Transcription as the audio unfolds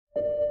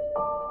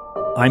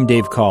I'm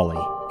Dave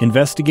Cawley,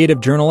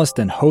 investigative journalist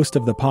and host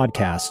of the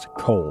podcast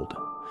Cold.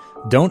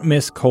 Don't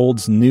miss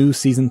Cold's new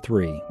Season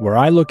 3, where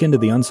I look into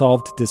the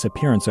unsolved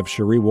disappearance of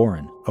Sheree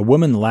Warren, a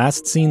woman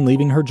last seen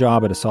leaving her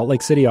job at a Salt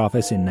Lake City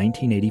office in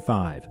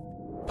 1985.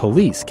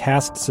 Police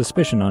cast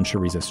suspicion on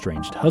Sheree's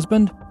estranged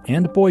husband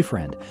and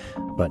boyfriend,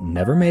 but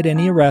never made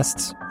any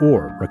arrests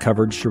or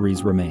recovered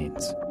Sheree's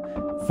remains.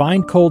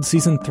 Find Cold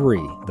Season 3,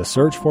 The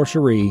Search for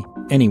Sheree,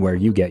 anywhere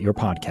you get your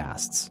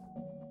podcasts.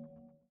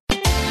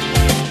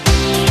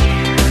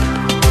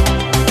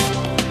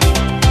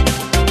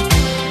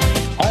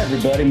 Hi,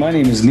 everybody. My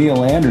name is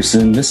Neil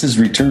Anderson. This is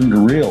Return to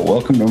Real.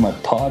 Welcome to my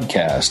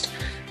podcast.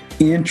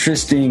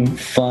 Interesting,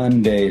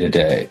 fun day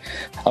today.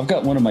 I've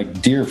got one of my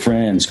dear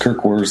friends, Kirk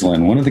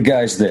Wurzlin, one of the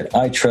guys that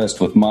I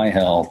trust with my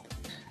health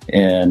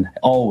and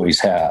always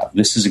have.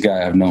 This is a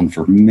guy I've known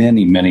for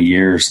many, many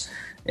years,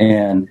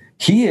 and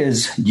he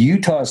is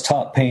Utah's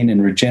top pain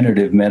and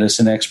regenerative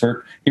medicine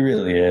expert. He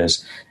really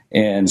is.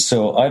 And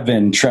so I've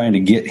been trying to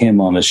get him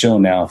on the show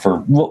now for,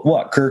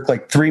 what Kirk,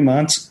 like 3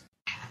 months?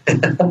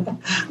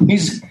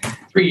 He's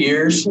 3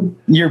 years.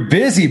 You're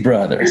busy,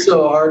 brother. It's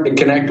so hard to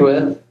connect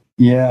with.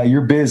 Yeah,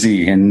 you're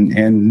busy,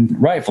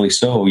 and rightfully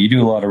so. You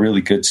do a lot of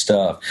really good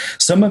stuff.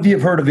 Some of you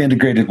have heard of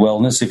Integrated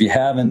Wellness. If you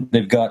haven't,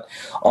 they've got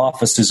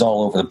offices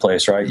all over the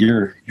place, right?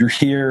 You're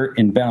here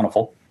in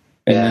Bountiful,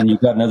 and then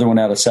you've got another one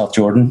out of South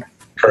Jordan.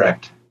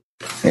 Correct.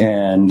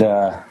 And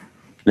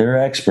they're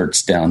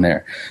experts down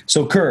there.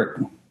 So, Kurt,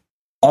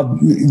 a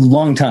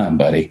long time,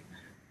 buddy.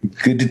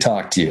 Good to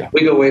talk to you.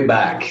 We go way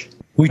back.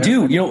 We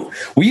do. You know,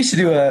 we used to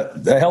do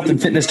a health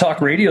and fitness talk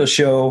radio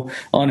show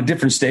on a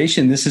different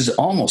station. This is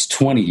almost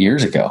 20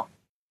 years ago.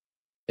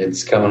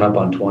 It's coming up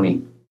on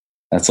 20.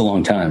 That's a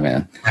long time,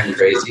 man. I'm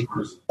crazy.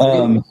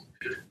 I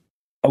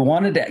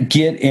wanted to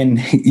get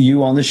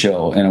you on the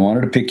show, and I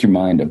wanted to pick your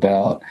mind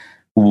about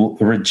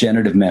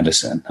regenerative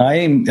medicine.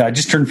 I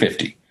just turned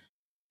 50,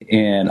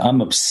 and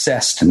I'm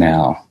obsessed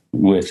now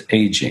with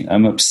aging.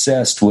 I'm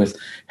obsessed with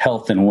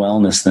health and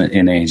wellness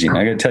in aging.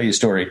 I got to tell you a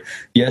story.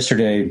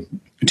 Yesterday,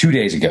 2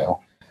 days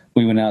ago,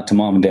 we went out to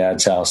mom and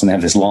dad's house, and they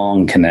have this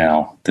long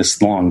canal,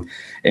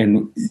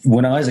 and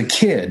when I was a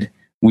kid,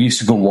 we used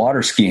to go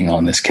water skiing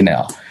on this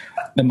canal.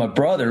 And my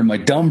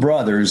dumb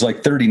brother, who's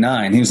like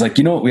 39, he was like,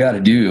 you know what we ought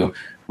to do?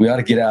 We ought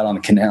to get out on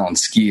the canal and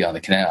ski on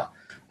the canal.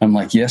 I'm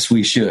like, yes,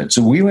 we should.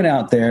 So we went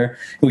out there,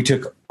 and we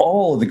took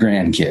all of the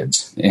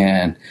grandkids,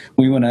 and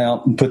we went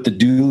out and put the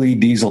dually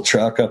diesel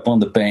truck up on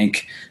the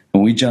bank,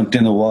 and we jumped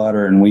in the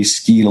water, and we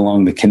skied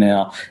along the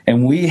canal,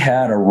 and we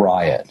had a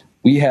riot.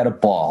 We had a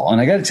ball. And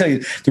I got to tell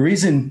you, the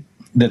reason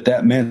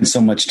that meant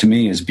so much to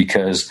me is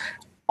because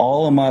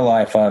all of my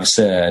life I've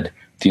said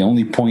the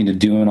only point of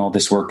doing all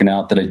this working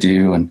out that I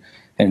do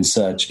and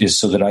such is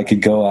so that I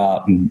could go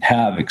out and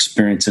have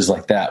experiences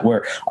like that,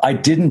 where I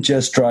didn't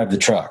just drive the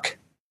truck.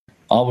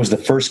 I was the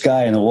first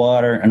guy in the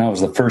water, and I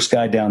was the first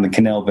guy down the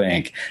canal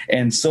bank.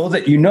 And so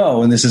that you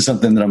know, and this is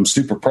something that I'm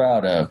super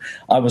proud of,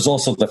 I was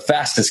also the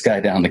fastest guy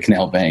down the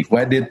canal bank.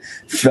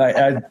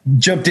 I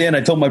jumped in,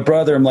 I told my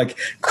brother, I'm like,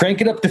 crank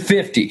it up to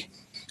 50.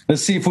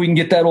 Let's see if we can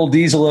get that old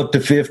diesel up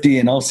to 50,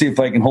 and I'll see if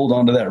I can hold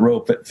on to that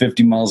rope at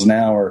 50 miles an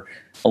hour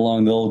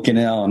along the old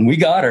canal. And we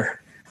got her.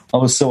 I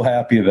was so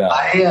happy about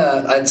it.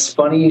 It's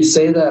funny you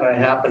say that. I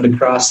happened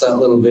across that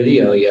little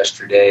video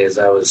yesterday as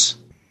I was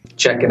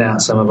checking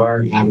out some of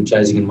our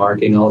advertising and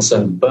marketing. All of a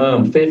sudden,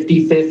 boom,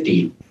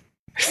 50-50.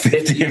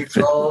 50 years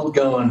old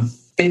going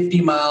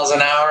 50 miles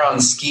an hour on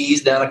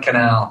skis down a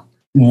canal.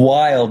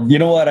 Wild. You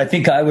know what? I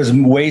think I was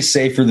way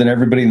safer than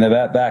everybody in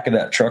the back of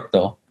that truck,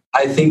 though.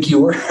 I think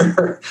you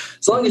were.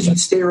 As long as you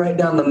stay right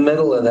down the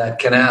middle of that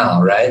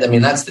canal, right? I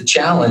mean, that's the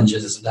challenge,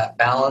 is that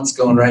balance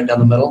going right down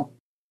the middle.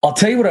 I'll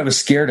tell you what I was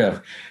scared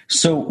of.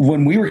 So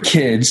when we were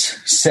kids,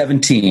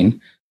 17,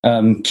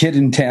 kid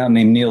in town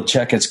named Neil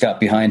Checketts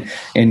got behind,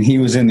 and he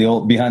was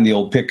behind the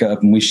old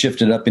pickup, and we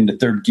shifted up into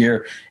third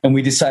gear, and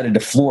we decided to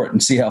floor it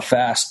and see how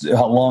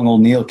long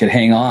old Neil could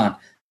hang on.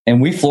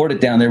 And we floored it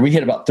down there. We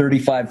hit about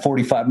 35,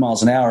 45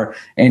 miles an hour,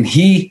 and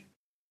he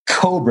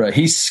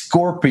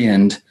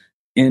scorpioned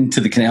into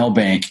the canal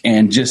bank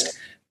and just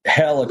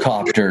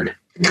helicoptered.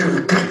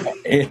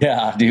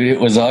 Yeah, dude, it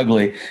was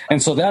ugly.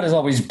 And so that has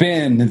always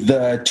been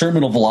the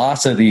terminal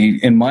velocity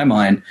in my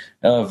mind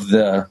of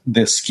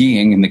the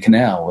skiing in the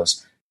canal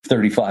was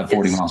 35,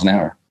 40 miles an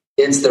hour.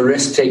 It's the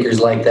risk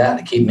takers like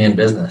that keep me in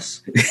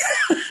business.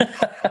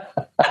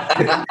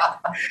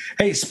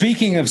 Hey,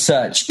 speaking of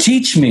such,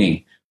 teach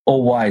me, oh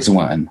wise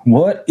one,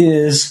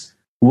 what's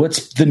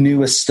the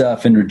newest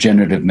stuff in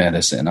regenerative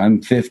medicine?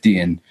 I'm 50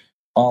 and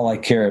all I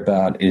care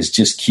about is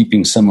just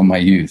keeping some of my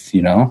youth,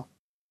 you know?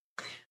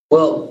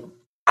 Well,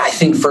 I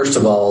think, first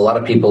of all, a lot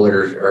of people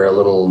are a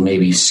little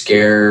maybe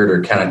scared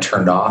or kind of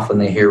turned off when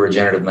they hear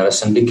regenerative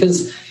medicine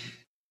because,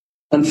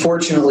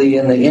 unfortunately,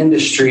 in the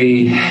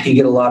industry, you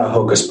get a lot of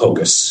hocus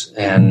pocus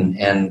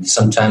and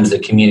sometimes the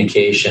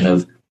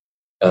communication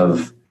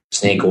of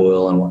snake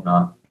oil and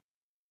whatnot.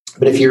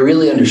 But if you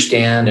really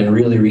understand and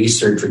really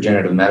research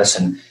regenerative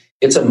medicine,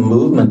 it's a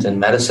movement in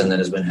medicine that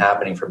has been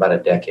happening for about a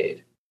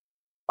decade.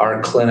 our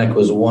clinic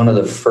was one of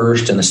the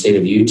first in the state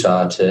of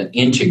Utah to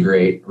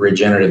integrate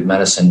regenerative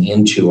medicine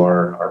into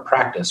our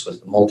practice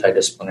with the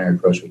multidisciplinary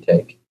approach we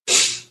take.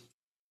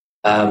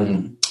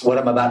 What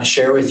I'm about to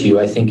share with you,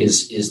 I think,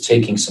 is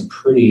taking some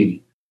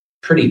pretty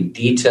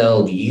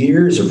detailed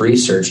years of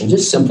research and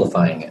just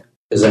simplifying it,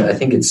 because I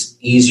think it's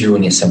easier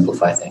when you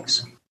simplify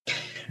things.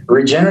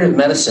 Regenerative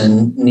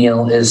medicine,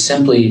 Neil, is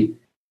simply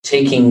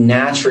taking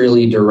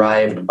naturally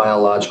derived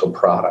biological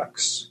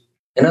products.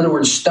 In other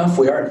words,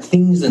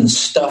 things and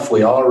stuff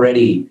we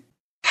already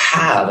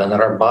have and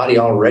that our body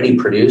already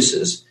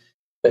produces,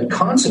 but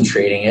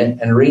concentrating it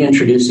and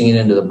reintroducing it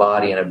into the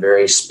body in a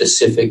very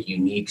specific,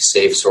 unique,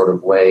 safe sort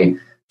of way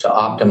to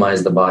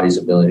optimize the body's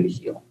ability to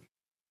heal.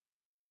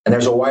 And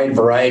there's a wide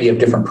variety of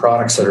different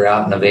products that are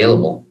out and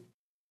available.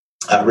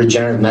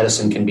 Regenerative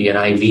medicine can be an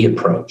IV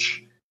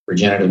approach.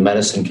 Regenerative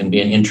medicine can be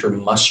an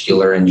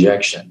intramuscular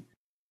injection.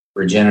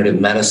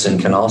 Regenerative medicine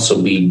can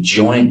also be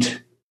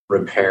joint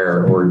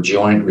repair or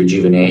joint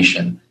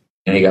rejuvenation.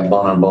 You got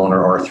bone on bone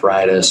or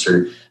arthritis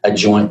or a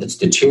joint that's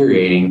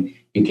deteriorating.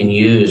 You can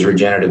use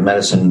regenerative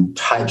medicine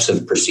types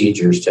of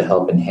procedures to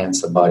help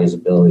enhance the body's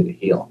ability to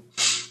heal.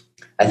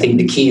 I think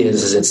the key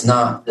is it's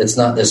not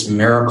this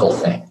miracle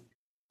thing,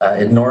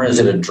 nor is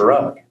it a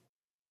drug.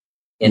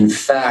 In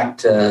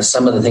fact,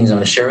 some of the things I'm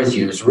going to share with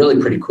you is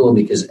really pretty cool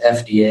because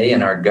FDA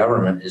and our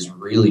government is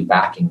really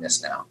backing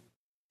this now.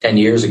 10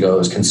 years ago, it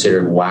was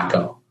considered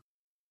wacko.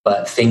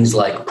 But things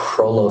like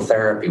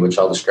prolotherapy, which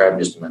I'll describe in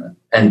just a minute,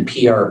 and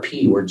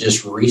PRP were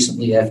just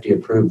recently FDA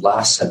approved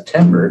last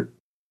September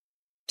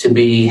to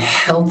be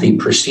healthy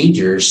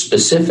procedures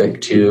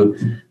specific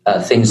to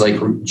things like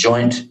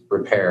joint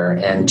repair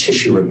and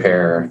tissue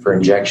repair for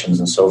injections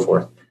and so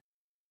forth.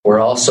 We're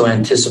also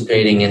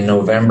anticipating in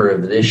November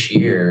of this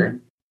year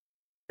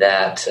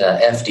that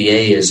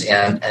FDA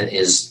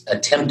is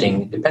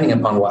attempting, depending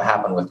upon what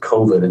happened with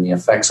COVID and the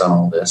effects on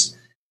all this,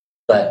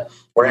 but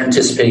we're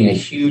anticipating a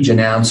huge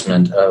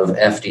announcement of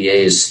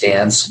FDA's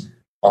stance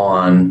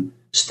on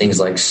things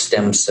like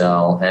stem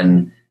cell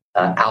and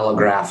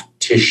allograft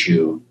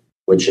tissue,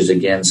 which is,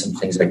 again, some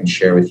things I can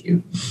share with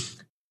you.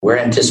 We're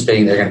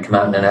anticipating they're going to come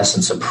out and, in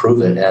essence,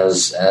 approve it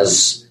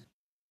as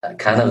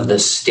kind of the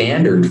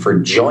standard for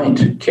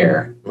joint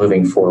care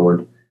moving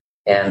forward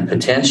and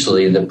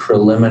potentially the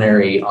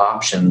preliminary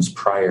options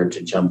prior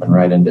to jumping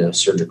right into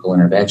surgical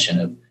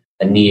intervention of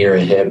a knee or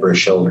a hip or a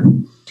shoulder.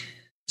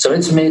 So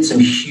it's made some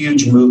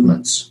huge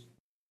movements.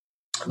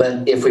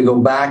 But if we go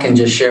back and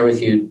just share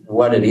with you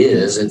what it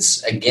is,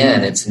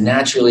 it's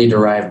naturally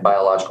derived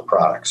biological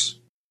products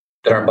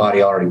that our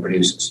body already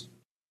produces.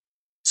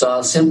 So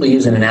I'll simply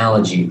use an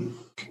analogy.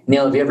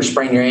 Neil, have you ever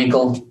sprained your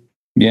ankle?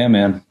 Yeah,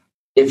 man.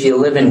 If you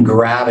live in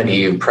gravity,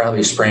 you've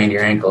probably sprained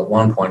your ankle at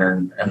one point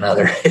or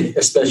another,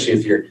 especially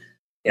if you're,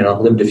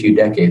 lived a few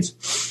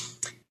decades.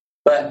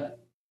 But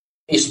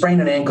you sprain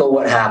an ankle,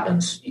 what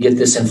happens? You get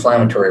this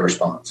inflammatory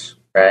response,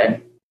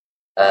 right?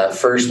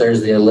 First,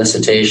 there's the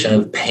elicitation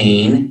of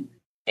pain.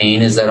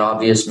 Pain is that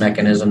obvious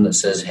mechanism that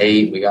says,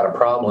 hey, we got a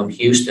problem,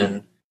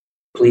 Houston,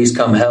 please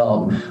come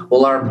help.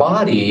 Well, our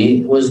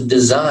body was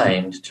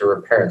designed to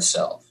repair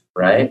itself,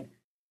 right?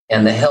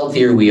 And the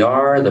healthier we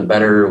are, the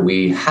better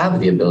we have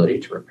the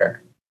ability to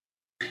repair.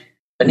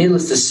 But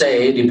needless to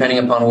say, depending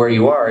upon where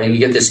you are, you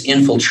get this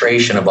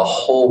infiltration of a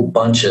whole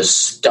bunch of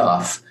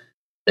stuff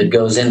that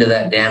goes into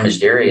that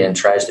damaged area and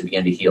tries to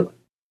begin to heal it,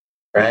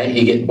 right?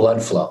 You get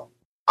blood flow,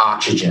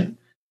 oxygen,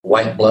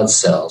 white blood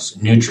cells,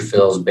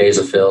 neutrophils,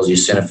 basophils,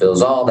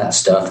 eosinophils, all that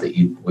stuff that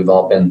we've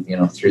all been,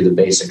 through the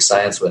basic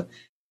science with.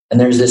 And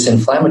there's this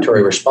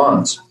inflammatory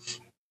response.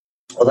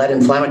 Well, that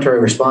inflammatory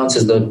response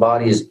is the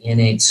body's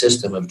innate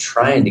system of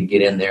trying to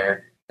get in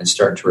there and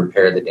start to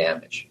repair the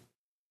damage.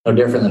 No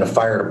different than a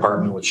fire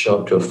department would show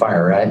up to a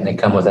fire, right? And they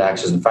come with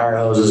axes and fire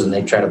hoses and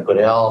they try to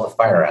put all the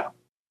fire out.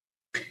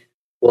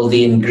 Well,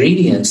 the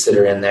ingredients that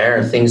are in there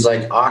are things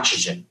like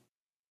oxygen,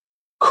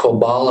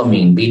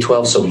 cobalamin,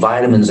 B12, so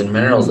vitamins and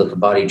minerals that the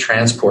body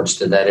transports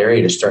to that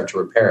area to start to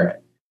repair it.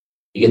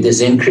 You get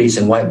this increase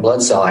in white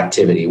blood cell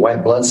activity.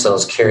 White blood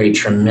cells carry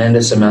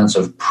tremendous amounts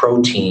of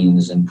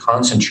proteins and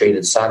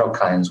concentrated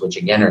cytokines, which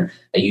again are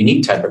a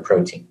unique type of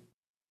protein.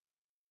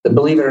 But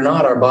believe it or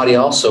not, our body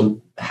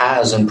also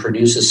has and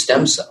produces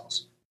stem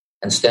cells.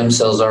 And stem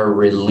cells are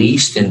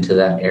released into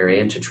that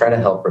area to try to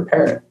help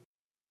repair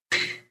it.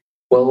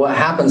 Well, what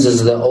happens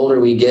is the older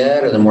we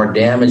get or the more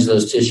damaged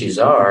those tissues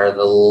are,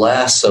 the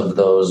less of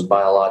those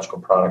biological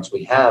products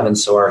we have. And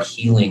so our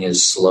healing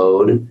is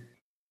slowed.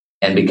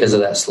 And because of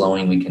that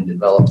slowing, we can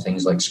develop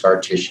things like scar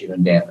tissue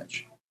and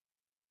damage.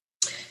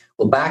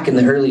 Well, back in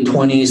the early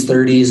 20s,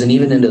 30s, and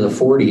even into the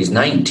 40s,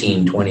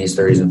 1920s,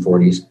 30s, and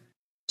 40s,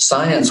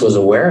 science was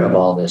aware of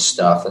all this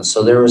stuff. And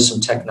so there was some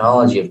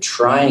technology of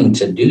trying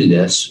to do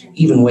this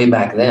even way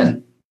back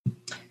then.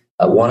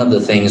 One of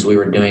the things we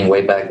were doing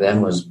way back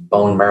then was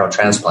bone marrow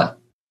transplant,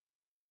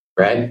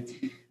 right?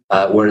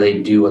 Where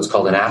they do what's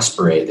called an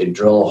aspirate. They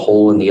drill a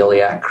hole in the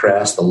iliac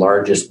crest, the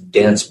largest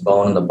dense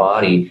bone in the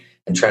body,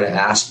 and try to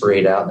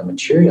aspirate out the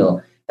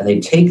material. and they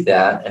take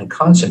that and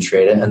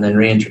concentrate it and then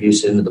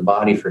reintroduce it into the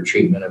body for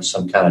treatment of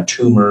some kind of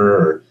tumor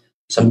or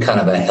some kind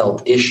of a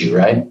health issue,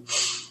 right?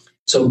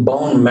 So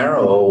bone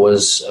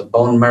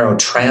marrow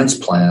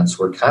transplants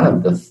were kind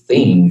of the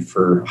thing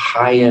for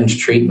high-end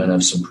treatment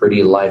of some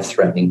pretty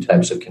life-threatening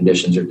types of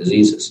conditions or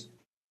diseases.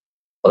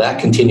 Well,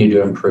 that continued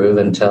to improve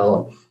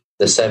until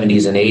the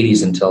 70s and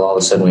 80s, until all of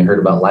a sudden we heard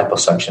about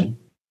liposuction.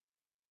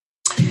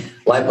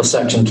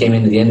 Liposuction came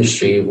into the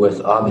industry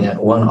with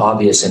one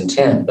obvious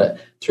intent, but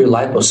through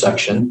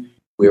liposuction,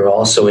 we were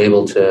also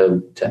able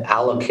to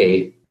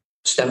allocate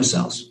stem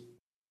cells,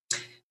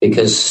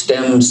 because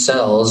stem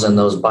cells and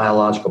those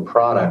biological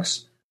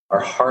products are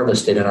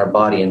harvested in our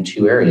body in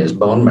two areas,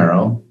 bone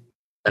marrow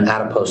and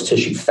adipose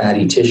tissue,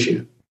 fatty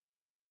tissue.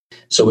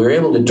 So we were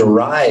able to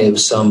derive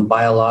some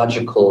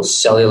biological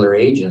cellular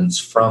agents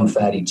from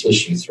fatty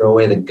tissue, throw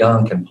away the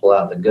gunk and pull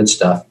out the good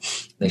stuff.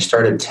 And they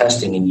started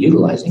testing and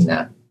utilizing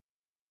that.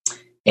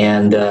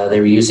 And they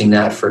were using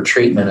that for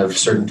treatment of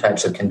certain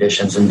types of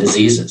conditions and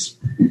diseases.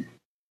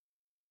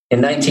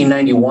 In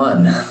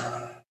 1991,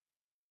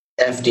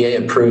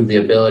 FDA approved the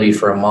ability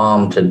for a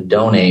mom to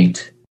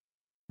donate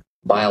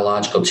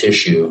biological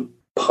tissue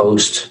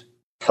post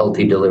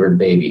healthy delivered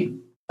baby,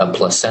 a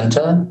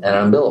placenta and an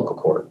umbilical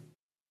cord,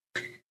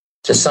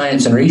 to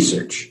science and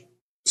research.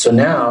 So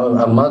now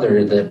a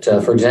mother that,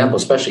 for example,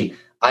 especially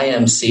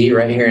IMC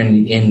right here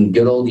in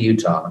good old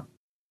Utah,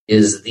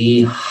 is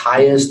the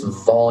highest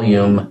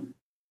volume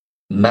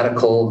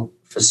medical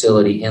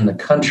facility in the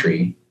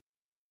country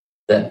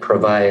that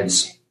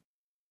provides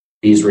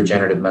these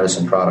regenerative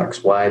medicine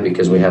products. Why?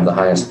 Because we have the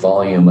highest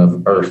volume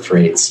of birth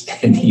rates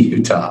in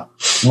Utah.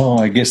 Well,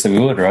 I guess they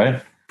would,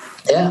 right?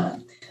 Yeah.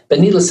 But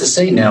needless to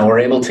say, now we're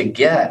able to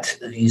get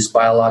these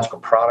biological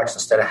products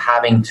instead of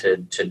having to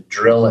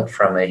drill it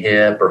from a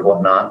hip or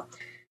whatnot.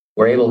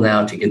 We're able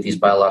now to get these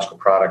biological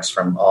products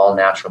from all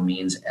natural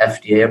means,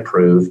 FDA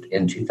approved.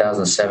 In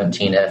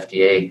 2017,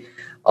 FDA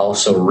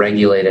also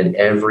regulated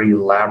every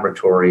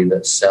laboratory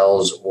that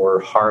sells or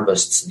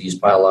harvests these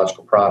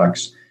biological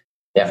products.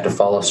 They have to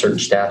follow certain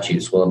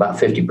statutes. Well, about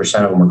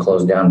 50% of them were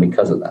closed down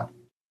because of that.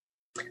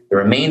 The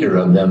remainder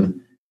of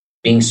them,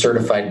 being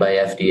certified by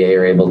FDA,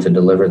 are able to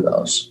deliver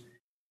those.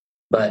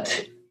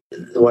 But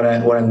what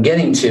I'm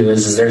getting to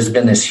is there's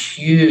been this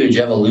huge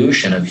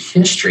evolution of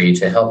history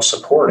to help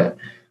support it.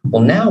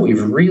 Well, now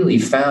we've really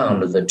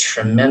found the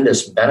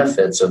tremendous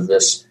benefits of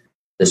this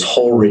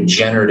whole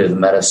regenerative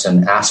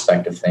medicine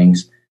aspect of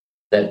things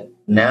that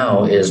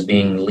now is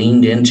being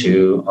leaned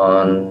into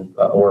on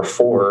or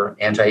for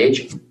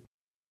anti-aging.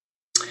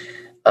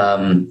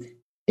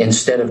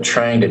 Instead of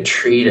trying to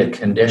treat a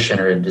condition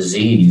or a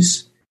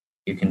disease,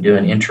 you can do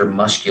an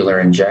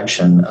intramuscular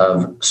injection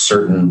of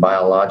certain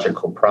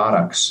biological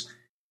products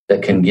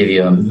that can give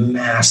you a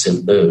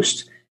massive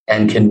boost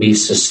and can be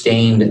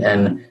sustained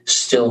and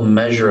still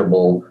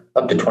measurable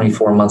up to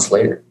 24 months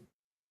later.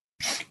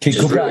 Okay,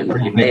 go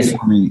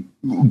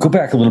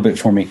back a little bit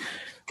for me.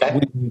 Okay.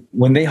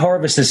 When they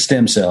harvest a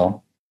stem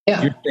cell,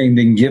 yeah, you're saying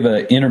they can give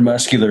an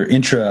intramuscular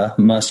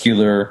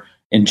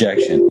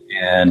injection,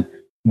 and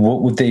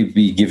what would they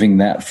be giving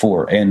that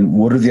for? And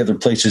what are the other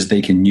places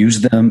they can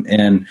use them?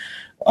 And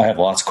I have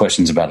lots of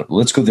questions about it.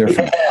 Let's go there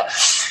first. Yeah.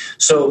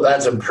 So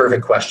that's a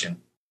perfect question.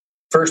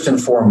 First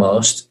and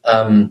foremost,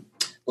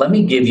 let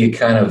me give you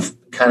kind of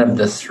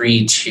the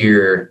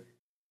 3-tier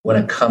when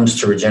it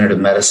comes to regenerative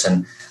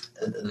medicine.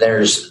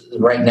 There's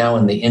right now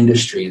in the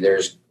industry,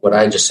 there's what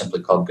I just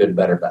simply call good,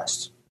 better,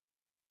 best.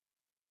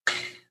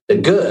 The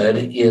good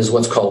is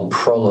what's called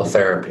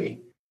prolotherapy.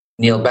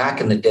 Neil, back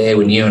in the day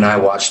when you and I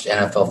watched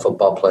NFL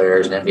football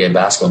players and NBA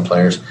basketball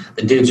players,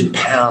 the dudes would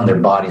pound their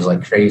bodies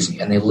like crazy,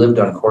 and they lived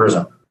on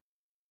cortisone.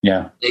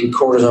 Yeah. Big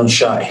cortisone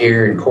shot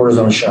here and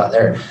cortisone shot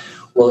there.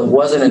 Well, it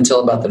wasn't until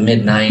about the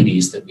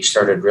mid-90s that we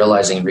started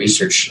realizing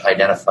research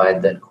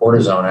identified that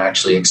cortisone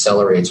actually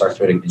accelerates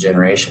arthritic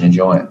degeneration in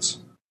joints.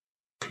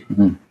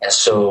 Mm-hmm. And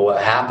so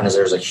what happened is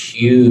there's a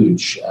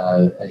huge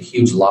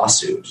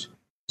lawsuit.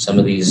 Some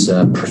of these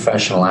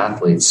professional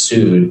athletes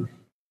sued,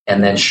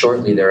 and then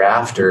shortly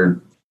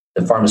thereafter,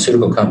 the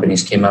pharmaceutical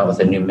companies came out with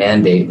a new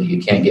mandate that you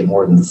can't get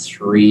more than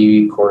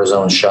 3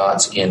 cortisone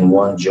shots in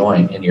one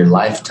joint in your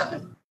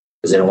lifetime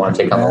because they don't want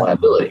to take on the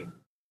liability.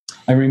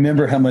 I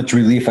remember how much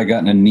relief I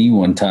got in a knee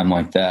one time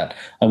like that.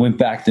 I went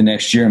back the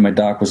next year and my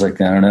doc was like,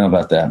 I don't know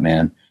about that,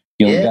 man.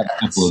 You only got a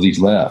couple of these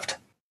left.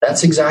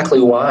 That's exactly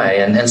why.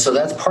 And so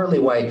that's partly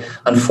why,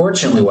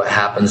 unfortunately, what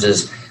happens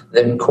is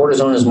that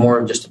cortisone is more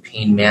of just a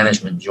pain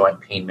management,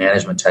 joint pain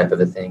management type of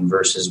a thing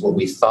versus what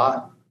we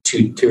thought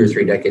two or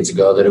 3 decades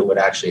ago that it would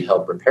actually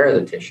help repair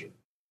the tissue.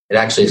 It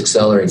actually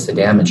accelerates the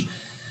damage.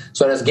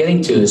 So what I was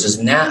getting to is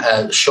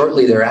now,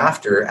 shortly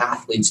thereafter,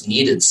 athletes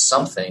needed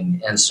something.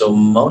 And so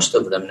most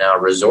of them now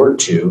resort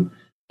to,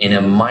 in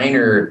a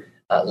minor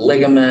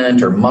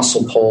ligament or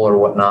muscle pull or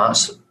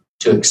whatnot,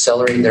 to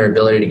accelerate their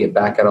ability to get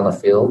back out on the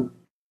field,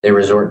 they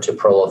resort to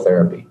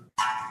prolotherapy.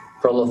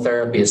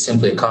 Prolotherapy is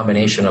simply a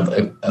combination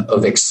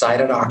of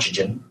excited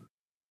oxygen,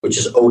 which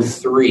is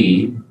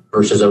O3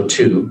 versus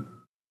O2,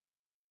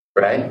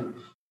 right?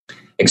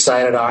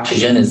 Excited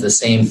oxygen is the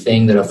same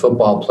thing that a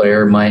football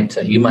player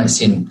you might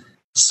see him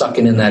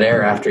sucking in that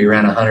air after he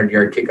ran a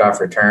 100-yard kickoff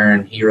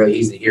return.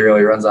 He's the hero.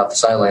 He runs off the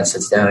sideline,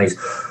 sits down, and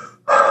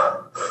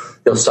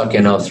he'll suck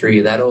in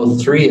O3. That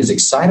O3 is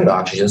excited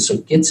oxygen, so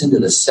it gets into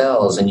the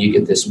cells, and you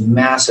get this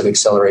massive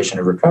acceleration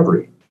of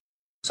recovery.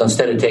 So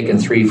instead of taking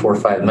 3, 4,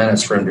 5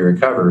 minutes for him to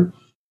recover,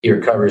 he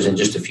recovers in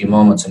just a few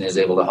moments and is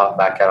able to hop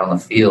back out on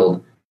the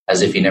field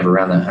as if he never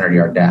ran that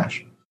 100-yard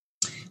dash.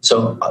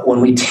 So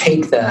when we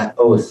take that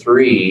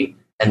O3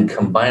 and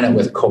combine it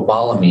with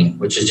cobalamin,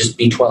 which is just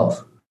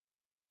B12,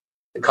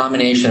 the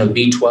combination of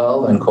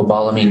B12 and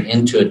cobalamin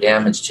into a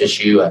damaged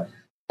tissue, a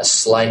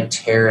slight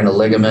tear in a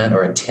ligament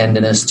or a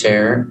tendinous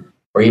tear,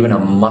 or even a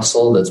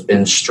muscle that's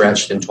been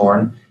stretched and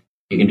torn,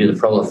 you can do the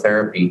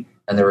prolotherapy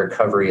and the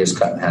recovery is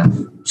cut in half,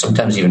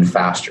 sometimes even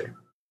faster.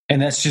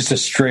 And that's just a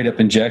straight up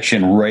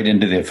injection right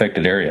into the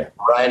affected area.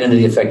 Right into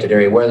the affected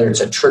area, whether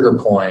it's a trigger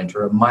point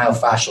or a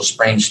myofascial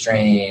sprain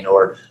strain,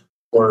 or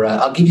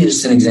I'll give you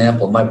just an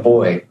example. My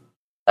boy,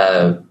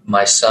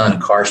 my son,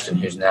 Karsten,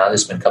 who's now,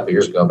 this has been a couple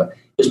years ago, but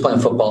he was playing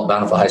football at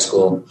Bountiful High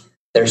School.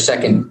 Their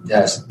second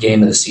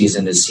game of the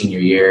season, his senior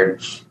year,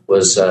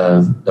 was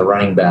the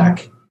running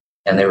back,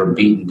 and they were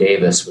beating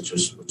Davis, which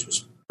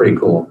was pretty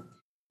cool.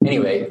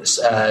 Anyway,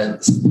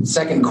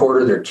 second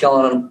quarter, they're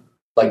killing him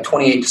like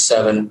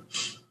 28-7,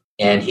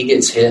 and he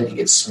gets hit, he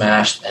gets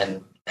smashed,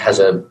 and has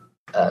a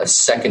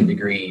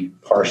second-degree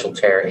partial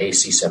tear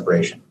AC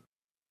separation.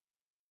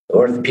 The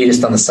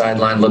orthopedist on the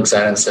sideline looks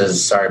at it and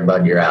says, "Sorry,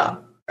 bud, you're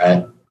out."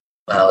 Right?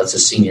 Well, it's a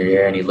senior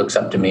year, and he looks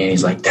up to me and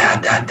he's like,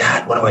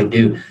 Dad, what do I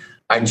do?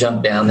 I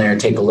jumped down there,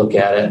 take a look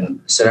at it,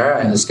 and said, "All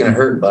right, it's going to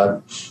hurt,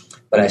 bud."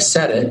 But I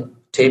set it,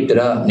 taped it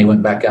up, and he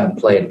went back out and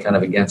played kind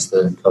of against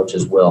the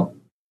coach's will.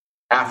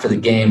 After the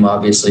game,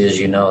 obviously, as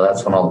you know,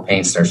 that's when all the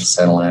pain starts to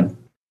settle in.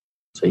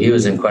 So he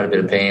was in quite a bit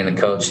of pain. The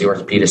coach, the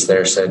orthopedist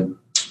there, said,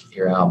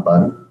 "You're out,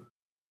 bud."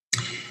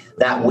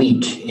 That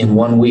week, in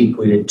 1 week,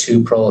 we did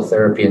 2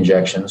 prolotherapy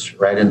injections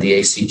right in the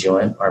AC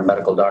joint. Our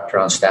medical doctor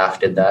on staff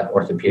did that,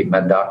 orthopedic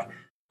med doc,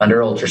 under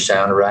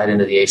ultrasound right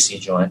into the AC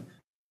joint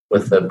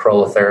with the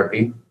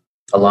prolotherapy,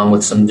 along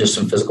with some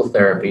physical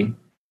therapy.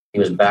 He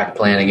was back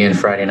playing again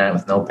Friday night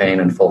with no pain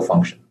and full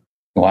function.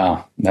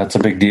 Wow, that's a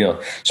big deal.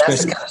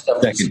 That's the kind of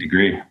stuff. Second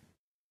degree.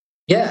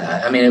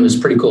 Yeah, I mean, it was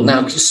pretty cool.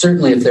 Now,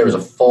 certainly if there was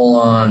a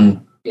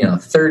full-on,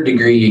 third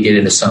degree, you get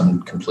into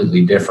something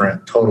completely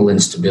different, total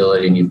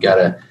instability, and you've got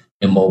to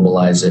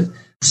immobilize it.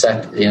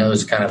 It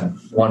was kind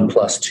of 1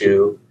 +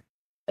 2,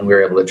 and we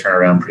were able to turn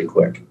around pretty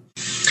quick.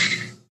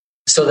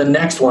 So the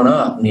next one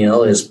up,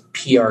 Neil, is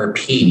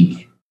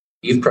PRP.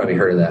 You've probably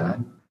heard of that.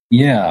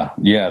 Yeah,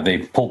 they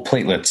pull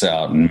platelets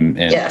out.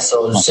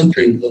 So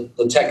simply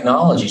the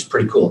technology is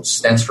pretty cool. It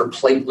stands for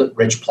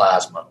platelet-rich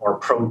plasma or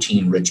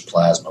protein-rich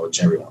plasma,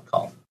 whichever you want to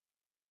call it.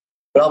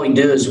 But all we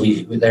do is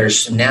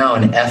there's now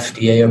an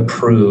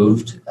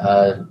FDA-approved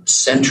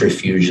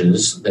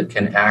centrifuges that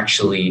can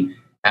actually,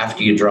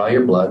 after you draw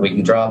your blood, we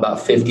can draw about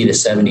 50 to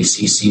 70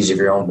 cc's of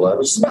your own blood,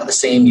 which is about the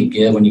same you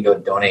give when you go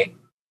donate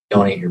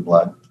your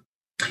blood.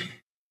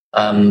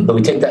 But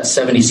we take that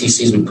 70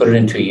 cc's, we put it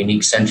into a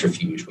unique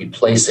centrifuge. We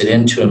place it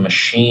into a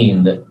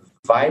machine that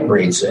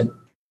vibrates it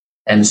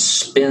and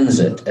spins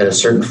it at a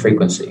certain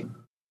frequency.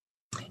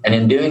 And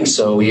in doing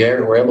so,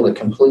 we're able to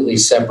completely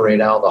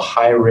separate out the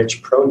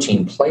high-rich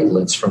protein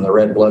platelets from the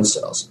red blood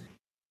cells.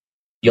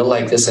 You'll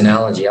like this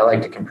analogy. I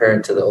like to compare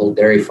it to the old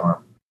dairy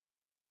farm.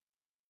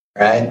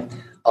 Right?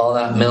 All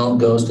that milk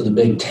goes to the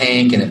big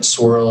tank, and it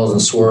swirls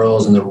and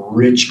swirls, and the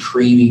rich,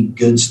 creamy,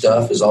 good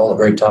stuff is all at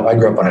the very top. I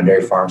grew up on a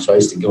dairy farm, so I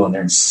used to go in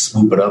there and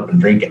swoop it up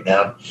and drink it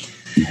down.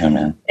 Yeah,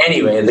 man.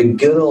 Anyway, the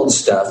good old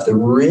stuff, the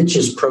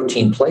richest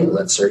protein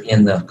platelets are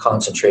in the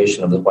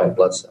concentration of the white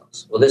blood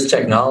cells. Well, this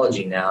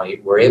technology now,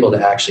 we're able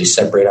to actually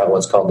separate out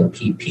what's called the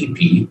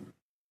PPP,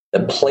 the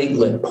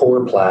platelet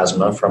poor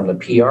plasma, from the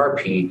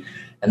PRP,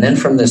 and then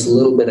from this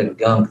little bit of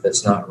gunk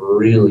that's not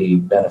really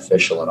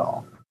beneficial at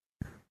all.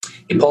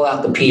 You pull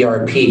out the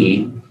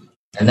PRP,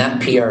 and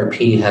that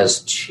PRP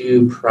has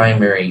 2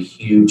 primary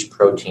huge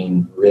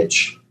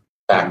protein-rich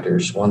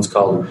factors. One's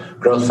called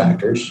growth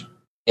factors.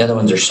 The other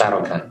ones are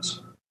cytokines.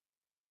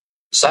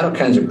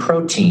 Cytokines are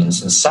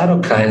proteins, and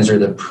cytokines are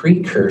the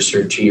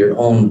precursor to your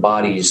own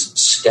body's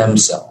stem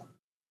cell.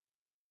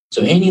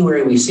 So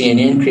anywhere we see an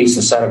increase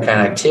in cytokine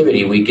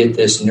activity, we get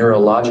this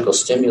neurological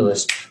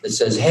stimulus that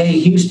says, "Hey,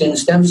 Houston,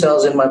 stem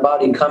cells in my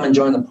body, come and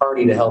join the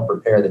party to help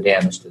repair the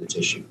damage to the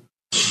tissue."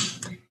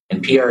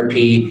 And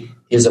PRP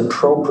is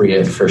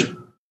appropriate for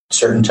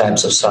certain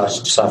types of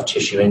soft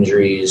tissue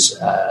injuries,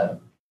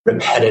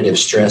 repetitive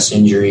stress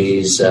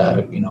injuries,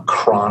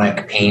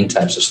 chronic pain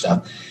types of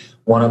stuff.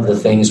 One of the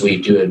things we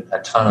do a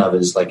ton of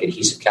is like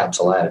adhesive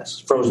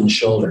capsulitis, frozen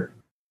shoulder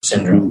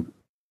syndrome.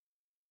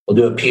 We'll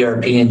do a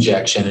PRP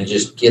injection and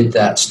just get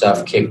that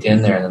stuff kicked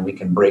in there, and then we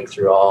can break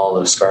through all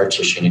the scar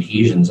tissue and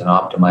adhesions and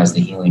optimize the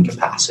healing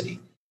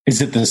capacity.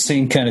 Is it the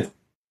same kind of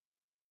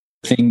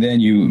thing then?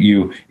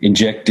 You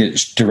inject it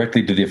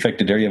directly to the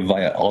affected area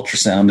via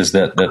ultrasound? Is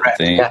that the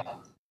thing? Yeah.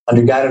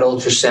 Under guided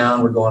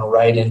ultrasound, we're going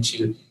right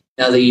into.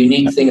 Now, the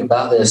unique thing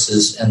about this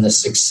is, and the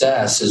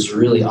success is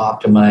really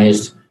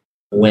optimized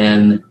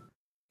when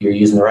you're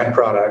using the right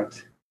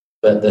product,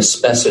 but the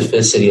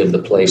specificity of the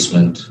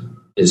placement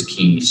is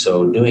key.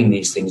 So doing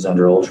these things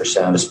under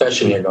ultrasound,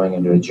 especially when you're going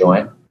into a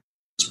joint,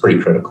 is pretty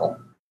critical.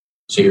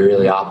 So you're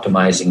really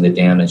optimizing the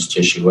damaged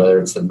tissue, whether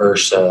it's the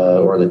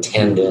bursa or the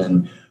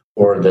tendon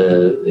or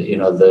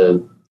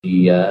the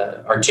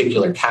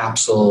articular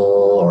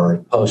capsule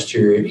or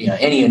posterior,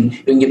 any, you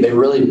can get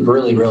really,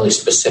 really, really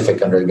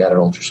specific under the guided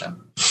ultrasound.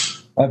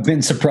 I've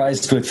been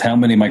surprised with how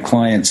many of my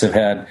clients have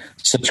had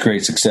such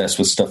great success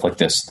with stuff like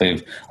this.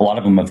 A lot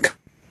of them have come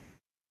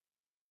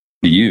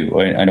to you.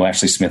 I know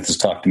Ashley Smith has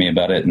talked to me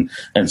about it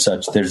and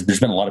such. There's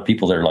been a lot of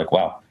people that are like,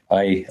 wow,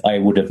 I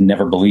would have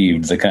never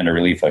believed the kind of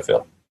relief I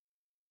feel.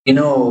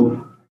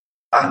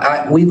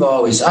 I've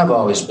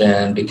always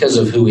been, because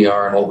of who we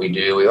are and what we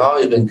do, we've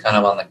always been kind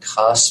of on the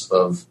cusp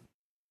of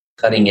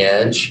cutting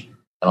edge.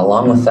 And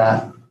along with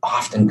that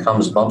often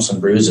comes bumps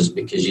and bruises,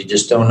 because you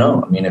just don't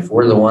know. I mean, if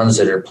we're the ones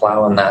that are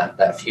plowing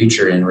that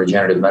future in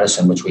regenerative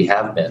medicine, which we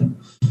have been,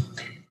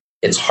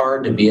 it's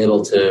hard to be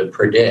able to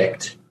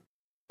predict.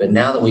 But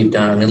now that we've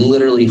done,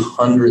 literally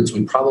hundreds,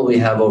 we probably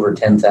have over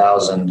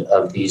 10,000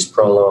 of these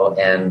Prolo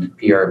and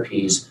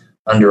PRPs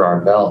under our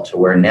belt, to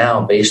where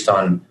now, based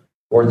on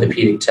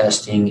orthopedic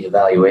testing,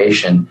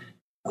 evaluation,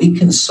 we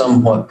can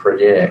somewhat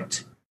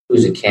predict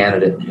who's a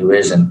candidate and who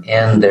isn't,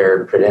 and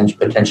their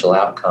potential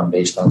outcome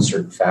based on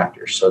certain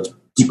factors. So it's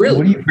really...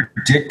 What do you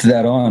predict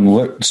that on?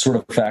 What sort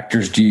of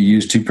factors do you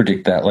use to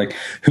predict that? Like,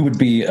 who would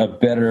be a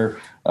better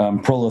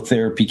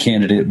prolotherapy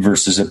candidate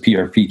versus a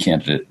PRP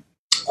candidate?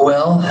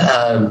 Well,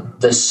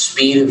 the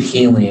speed of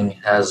healing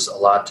has a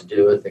lot to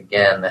do with,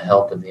 again, the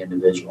health of the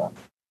individual.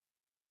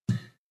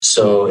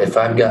 So if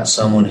I've got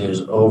someone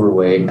who's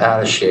overweight,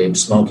 out of shape,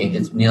 smoking,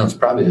 it's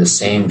probably the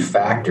same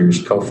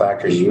factors,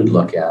 cofactors you'd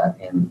look at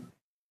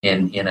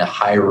in a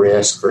high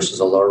risk versus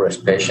a low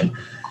risk patient.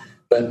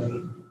 But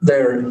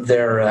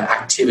their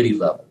activity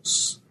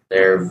levels,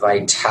 their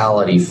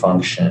vitality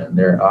function,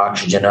 their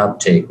oxygen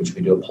uptake, which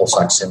we do a pulse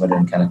oximeter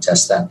and kind of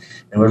test that.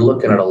 And we're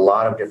looking at a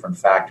lot of different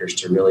factors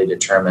to really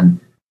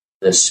determine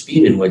the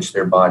speed in which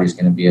their body's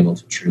going to be able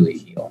to truly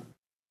heal.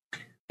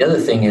 The other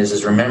thing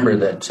is remember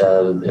that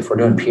if we're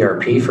doing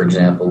PRP, for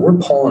example, we're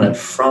pulling it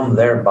from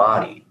their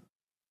body,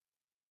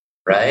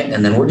 right?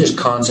 And then we're just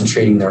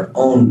concentrating their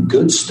own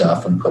good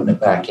stuff and putting it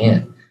back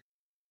in.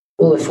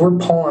 Well, if we're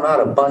pulling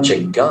out a bunch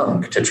of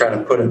gunk to try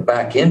to put it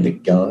back into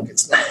gunk,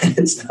 it's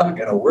not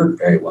going to work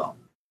very well.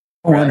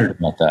 I wondered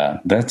about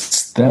that.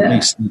 That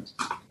makes sense.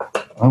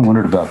 I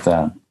wondered about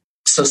that.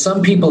 So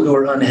some people who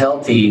are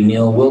unhealthy,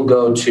 Neil, will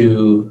go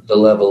to the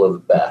level of the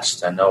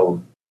best. I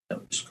know.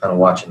 I'm just kind of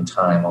watching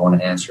time. I want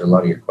to answer a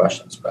lot of your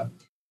questions, but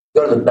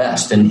go to the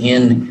best. And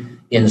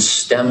in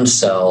stem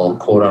cell,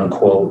 quote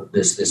unquote,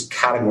 this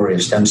category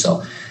of stem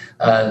cell,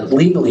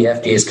 legally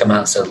FDA has come out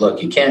and said,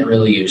 look, you can't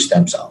really use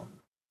stem cell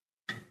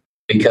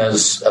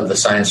because of the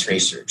science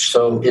research.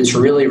 So it's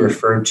really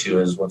referred to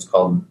as what's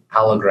called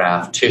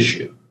allograft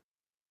tissue.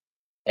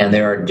 And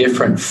there are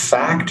different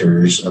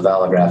factors of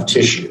allograft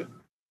tissue,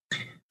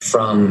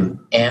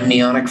 from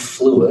amniotic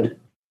fluid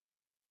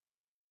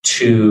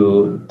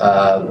to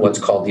what's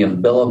called the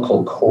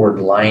umbilical cord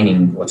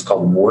lining, what's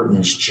called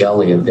Wharton's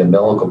jelly of the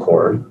umbilical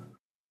cord.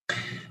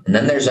 And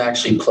then there's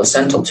actually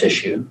placental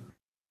tissue.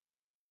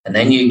 And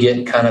then you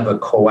get kind of a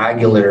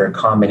coagulant or a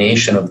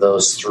combination of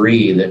those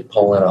three that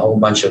pull in a whole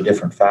bunch of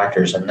different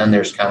factors. And then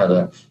there's kind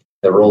of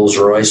the Rolls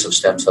Royce of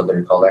stem cells that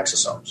are called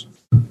exosomes.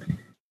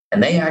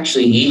 And they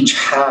actually each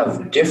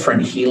have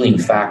different healing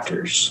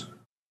factors.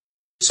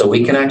 So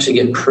we can actually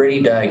get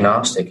pretty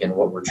diagnostic in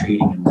what we're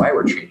treating and why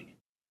we're treating.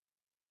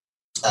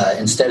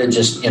 Instead of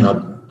just,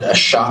 a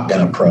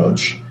shotgun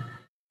approach,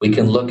 we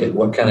can look at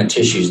what kind of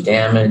tissue is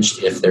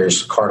damaged, if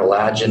there's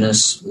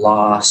cartilaginous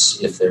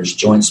loss, if there's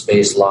joint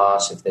space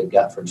loss, if they've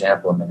got, for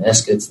example, a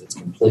meniscus that's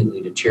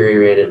completely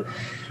deteriorated.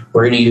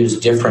 We're going to use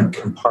different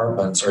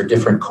compartments or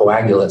different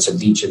coagulates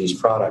of each of these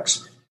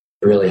products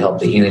to really help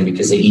the healing,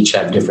 because they each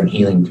have different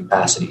healing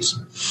capacities.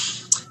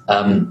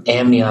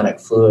 Amniotic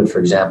fluid, for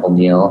example,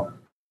 Neil,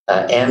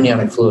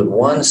 amniotic fluid,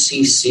 1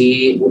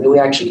 cc, we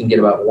actually can get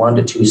about 1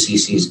 to 2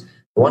 cc's.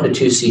 1 to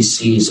 2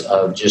 cc's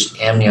of just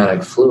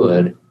amniotic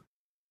fluid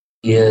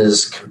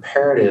is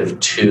comparative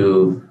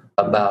to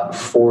about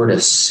 4 to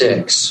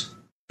 6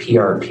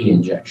 PRP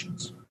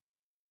injections.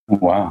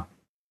 Wow.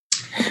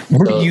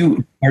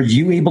 Are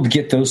you able to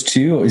get those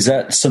too? Is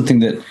that something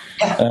that...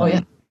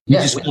 Yeah. You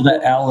just call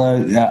that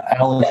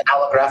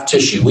allograft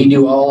tissue. We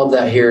do all of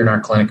that here in our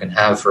clinic and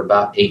have for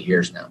about 8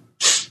 years now.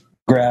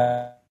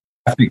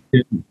 Graphic.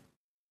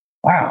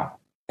 Wow.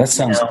 That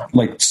sounds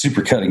like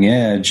super cutting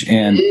edge,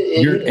 and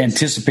you're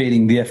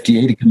anticipating the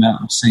FDA to come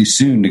out and say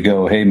soon to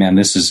go, hey man,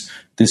 this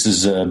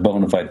is a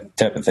bona fide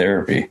type of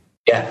therapy.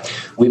 Yeah,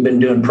 we've been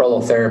doing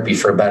prolotherapy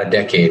for about a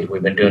decade.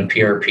 We've been doing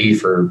PRP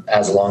for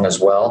as long as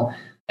well,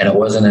 and it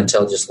wasn't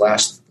until just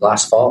last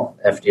fall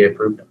FDA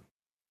approved it.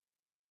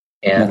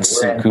 And that's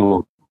so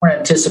cool. We're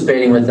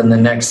anticipating within the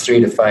next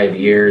 3 to 5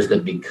 years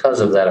that because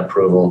of that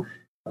approval,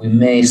 we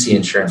may see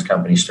insurance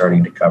companies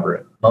starting to cover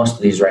it. Most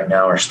of these right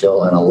now are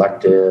still an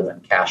elective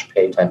and cash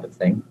pay type of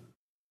thing.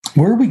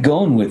 Where are we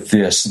going with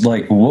this?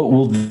 Like, what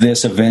will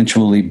this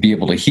eventually be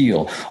able to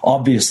heal?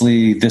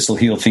 Obviously, this will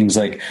heal things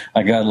like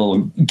I got a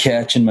little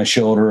catch in my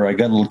shoulder, I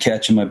got a little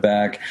catch in my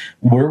back.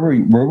 Where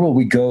will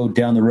we go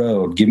down the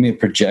road? Give me a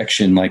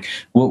projection. Like,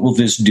 what will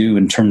this do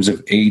in terms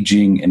of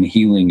aging and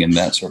healing and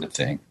that sort of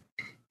thing?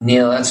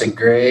 Neil, that's a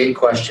great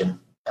question.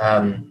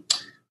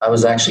 I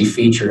was actually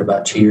featured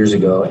about 2 years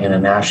ago in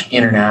an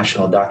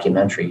international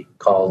documentary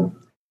called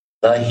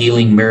The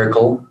Healing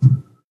Miracle.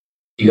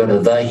 You go to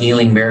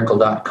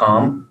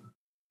thehealingmiracle.com.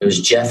 It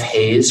was Jeff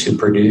Hayes who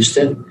produced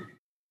it.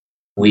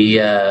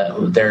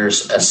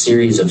 There's a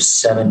series of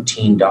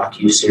 17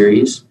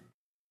 docu-series.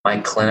 My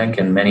clinic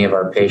and many of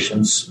our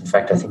patients, in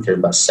fact, I think there's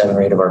about 7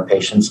 or 8 of our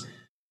patients,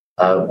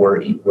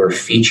 were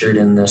featured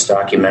in this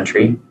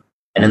documentary.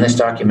 And in this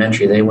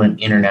documentary, they went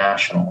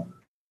international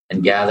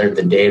and gathered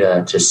the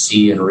data to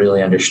see and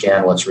really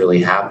understand what's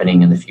really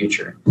happening in the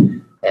future.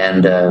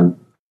 And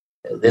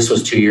this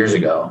was 2 years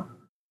ago.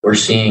 We're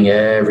seeing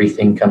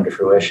everything come to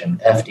fruition.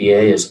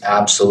 FDA is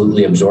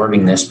absolutely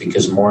absorbing this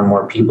because more and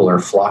more people are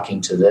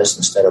flocking to this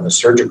instead of a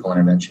surgical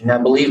intervention. Now,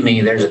 believe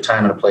me, there's a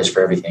time and a place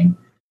for everything.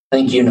 I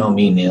think you know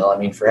me, Neil. I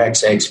mean, for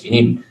heck's sakes, if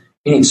you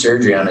need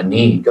surgery on a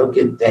knee, go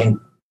get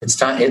it's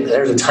time.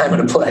 There's a time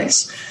and a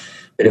place.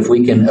 But if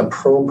we can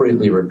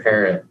appropriately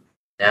repair it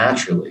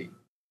naturally,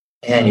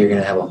 and you're going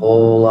to have a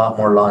whole lot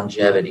more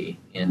longevity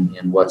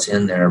in what's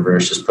in there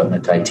versus putting a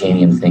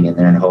titanium thing in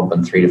there and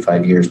hoping 3 to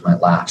 5 years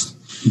might last.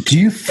 Do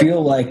you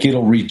feel like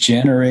it'll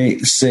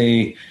regenerate?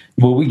 Say,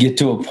 will we get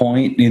to a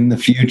point in the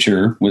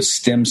future with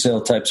stem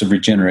cell types of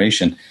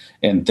regeneration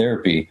and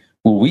therapy?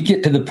 Will we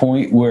get to the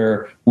point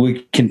where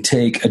we can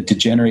take a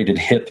degenerated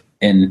hip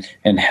and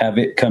have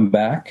it come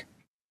back?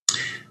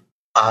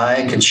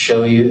 I could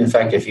show you. In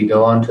fact, if you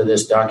go onto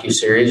this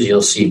docuseries,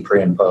 you'll see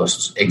pre and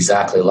posts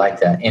exactly like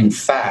that. In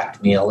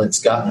fact, Neil, it's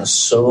gotten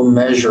so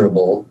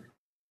measurable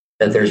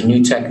that there's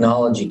new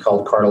technology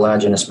called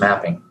cartilaginous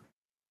mapping.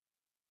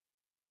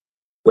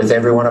 With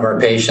every one of our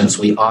patients,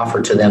 we offer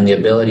to them the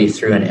ability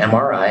through an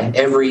MRI.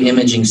 Every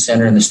imaging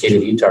center in the state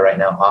of Utah right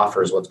now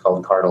offers what's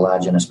called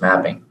cartilaginous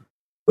mapping,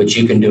 which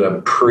you can do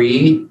a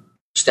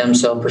pre-stem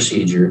cell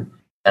procedure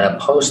and a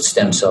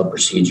post-stem cell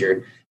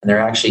procedure, and they're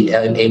actually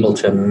able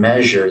to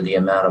measure the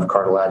amount of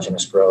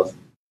cartilaginous growth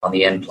on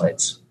the end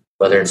plates,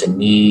 whether it's a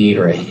knee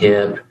or a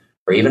hip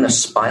or even a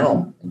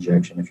spinal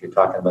injection. If you're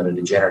talking about a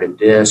degenerative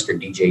disc or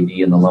DJD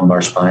in the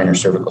lumbar spine or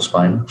cervical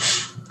spine,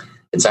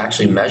 it's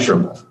actually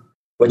measurable,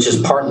 which is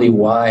partly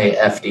why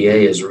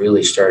FDA is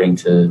really starting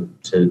to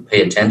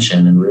pay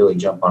attention and really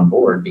jump on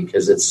board,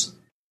 because it's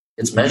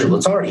measurable.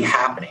 It's already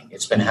happening.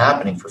 It's been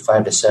happening for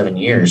 5 to 7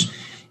 years.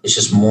 It's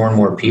just more and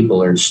more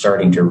people are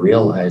starting to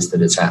realize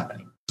that it's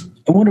happening.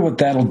 I wonder what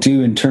that'll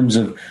do in terms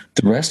of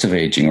the rest of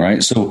aging,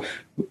 right? So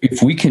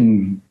if we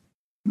can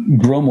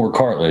grow more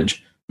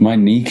cartilage, my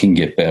knee can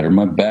get better,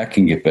 my back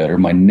can get better,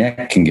 my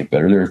neck can get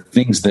better. There are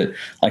things that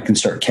I can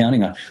start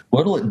counting on.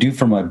 What will it do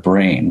for my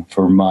brain,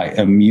 for my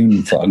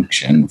immune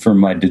function, for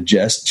my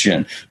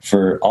digestion,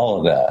 for all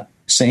of that?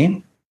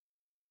 Same?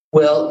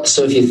 Well,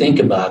 so if you think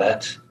about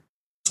it,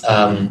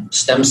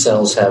 stem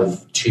cells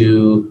have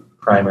 2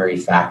 primary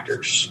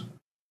factors,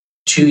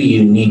 2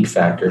 unique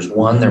factors.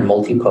 1, they're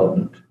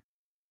multipotent,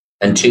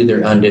 and 2,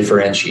 they're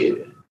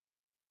undifferentiated.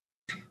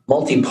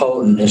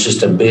 Multipotent is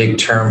just a big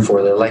term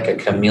for they're like a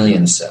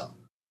chameleon cell.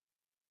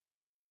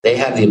 They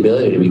have the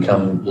ability to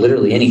become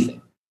literally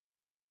anything.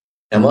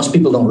 Now, most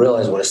people don't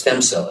realize what a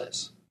stem cell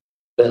is,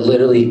 but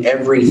literally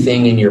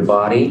everything in your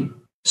body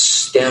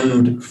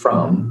stemmed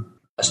from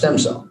a stem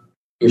cell.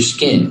 Your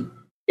skin,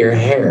 your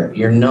hair,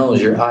 your nose,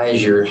 your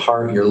eyes, your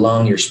heart, your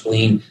lung, your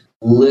spleen,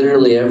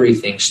 literally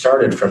everything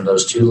started from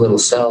those 2 little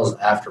cells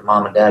after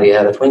mom and daddy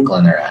had a twinkle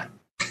in their eye.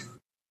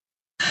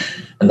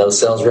 And those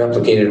cells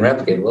replicated and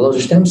replicated. Well, those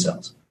are stem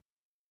cells.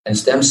 And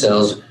stem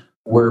cells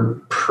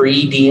were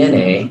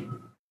pre-DNA,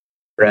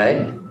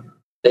 right?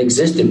 They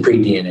existed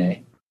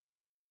pre-DNA.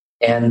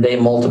 And they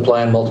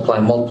multiply and multiply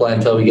and multiply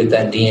until we get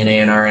that DNA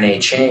and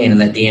RNA chain.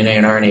 And that DNA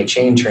and RNA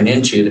chain turn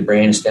into the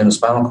brain, stem, and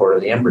spinal cord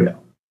of the embryo.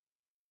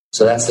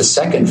 So that's the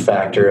second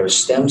factor of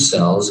stem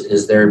cells,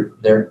 is they're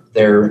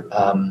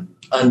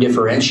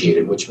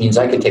undifferentiated, which means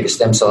I could take a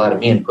stem cell out of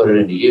me and put it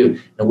into you, and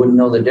I wouldn't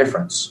know the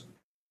difference.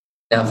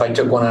 Now, if I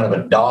took one out of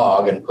a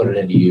dog and put it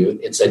into you,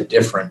 it's a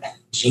different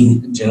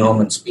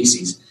genome and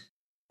species.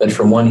 But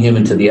from one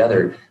human to the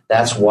other,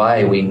 that's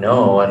why we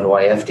know, and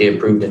why FDA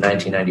approved in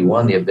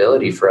 1991 the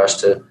ability for us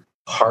to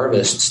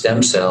harvest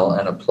stem cell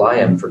and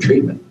apply them for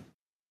treatment,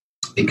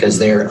 because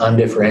they're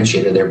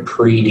undifferentiated. They're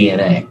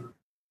pre-DNA,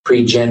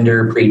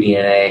 pre-gender,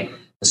 pre-DNA,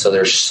 and so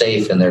they're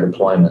safe in their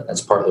deployment.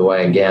 That's partly why,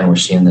 again, we're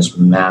seeing this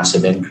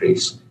massive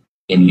increase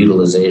in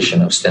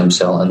utilization of stem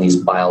cell and these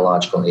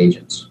biological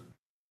agents.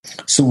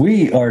 So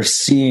we are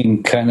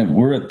seeing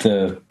we're at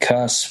the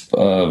cusp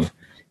of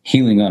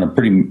healing on a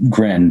pretty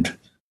grand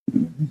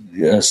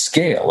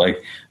scale.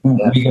 Like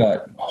we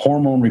got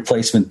hormone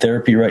replacement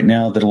therapy right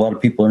now that a lot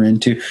of people are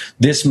into.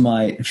 This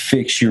might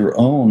fix your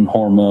own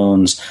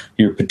hormones,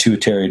 your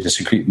pituitary to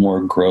secrete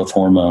more growth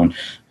hormone,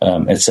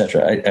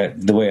 etc.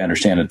 The way I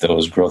understand it, though,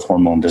 is growth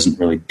hormone doesn't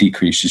really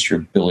decrease; just your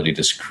ability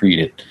to secrete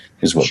it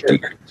is what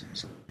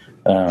decreases.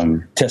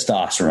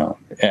 Testosterone,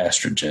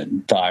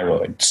 estrogen,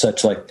 thyroid,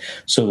 such like.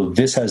 So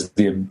this has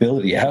the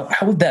ability. How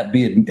would that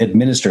be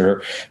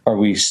administered? Are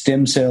we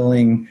stem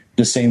celling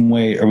the same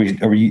way? Are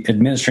we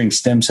administering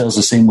stem cells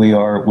the same way we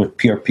are with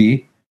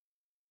PRP?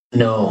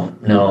 No.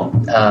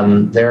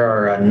 There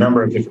are a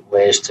number of different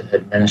ways to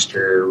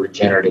administer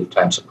regenerative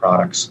types of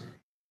products.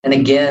 And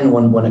again,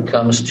 when it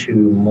comes to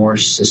more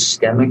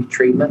systemic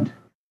treatment,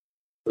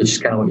 which is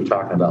kind of what you're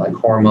talking about, like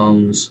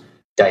hormones,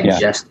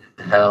 digestive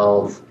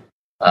health,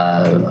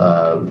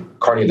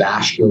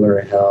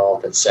 cardiovascular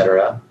health,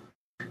 etc.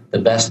 The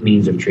best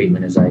means of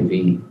treatment is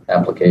IV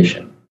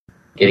application,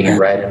 getting it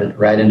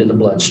right into the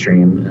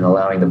bloodstream and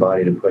allowing the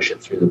body to push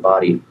it through the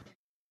body.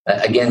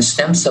 Again,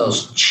 stem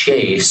cells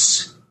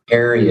chase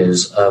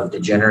areas of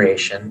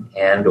degeneration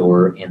and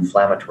or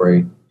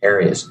inflammatory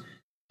areas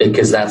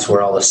because that's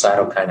where all the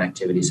cytokine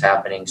activity is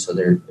happening. So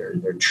they're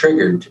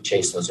triggered to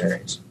chase those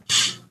areas.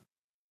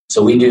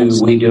 So we do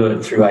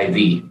it through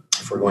IV.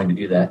 If we're going to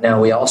do that. Now,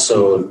 we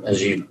also,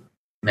 as you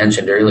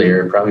mentioned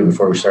earlier, probably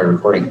before we started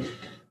recording,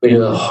 we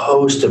do a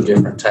host of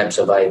different types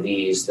of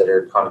IVs that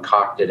are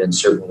concocted in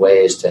certain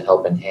ways to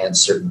help enhance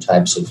certain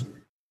types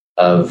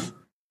of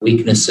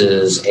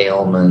weaknesses,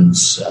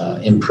 ailments,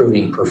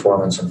 improving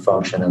performance and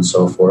function, and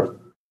so forth.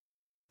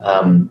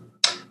 But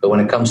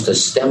when it comes to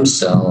stem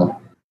cell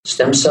is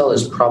it's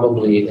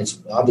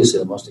obviously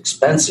the most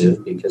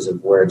expensive because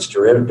of where it's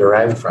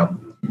derived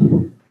from.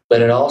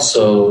 But it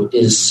also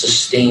is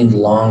sustained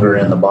longer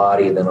in the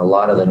body than a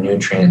lot of the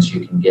nutrients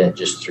you can get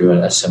just through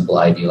a simple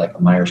IV, like a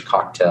Myers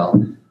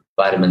cocktail,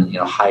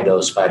 high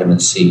dose vitamin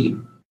C,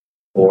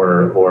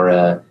 or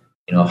a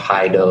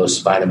high dose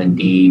vitamin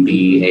D,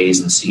 B, A's,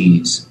 and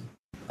C's.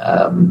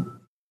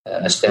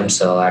 A stem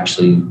cell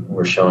actually,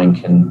 we're showing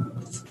can,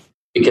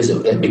 because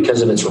of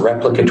its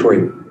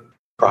replicatory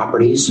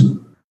properties,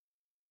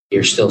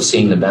 you're still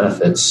seeing the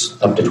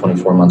benefits up to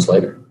 24 months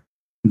later.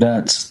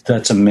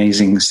 That's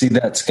amazing. See,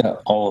 that's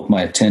got all of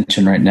my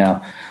attention right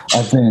now.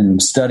 I've been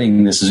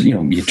studying this.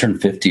 You turn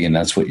 50 and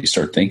that's what you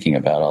start thinking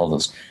about, all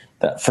those,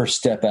 that first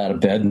step out of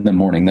bed in the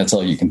morning. That's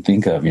all you can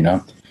think of,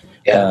 Yeah.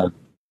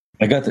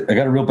 I got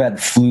a real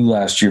bad flu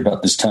last year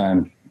about this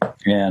time,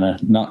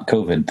 and not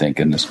COVID, thank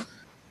goodness.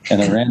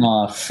 And I ran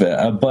off.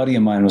 A buddy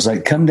of mine was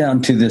like, come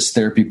down to this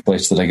therapy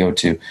place that I go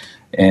to.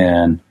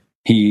 And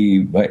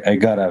I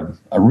got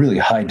a really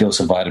high dose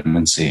of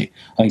vitamin C,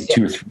 like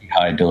 2 or 3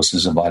 high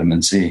doses of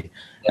vitamin C.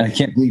 And I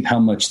can't believe how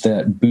much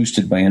that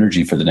boosted my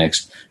energy for the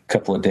next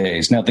couple of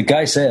days. Now, the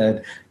guy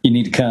said you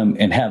need to come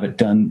and have it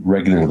done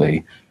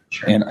regularly.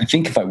 Sure. And I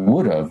think if I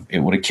would have, it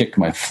would have kicked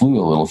my flu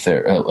a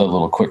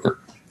little quicker.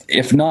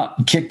 If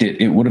not kicked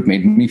it, it would have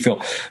made me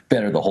feel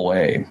better the whole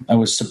way. I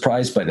was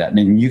surprised by that.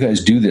 And you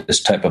guys do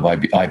this type of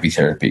IV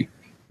therapy.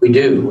 We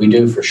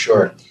do for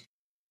sure.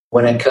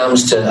 When it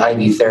comes to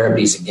IV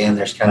therapies, again,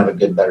 there's kind of a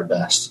good, better,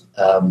 best.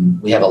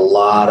 We have a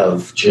lot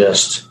of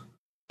just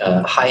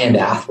high-end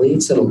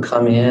athletes that'll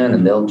come in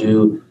and they'll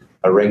do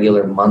a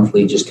regular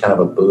monthly just kind of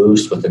a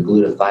boost with a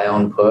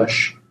glutathione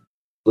push.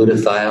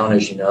 Glutathione,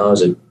 as you know,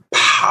 is a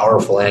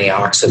powerful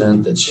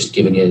antioxidant that's just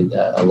giving you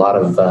a lot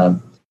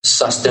of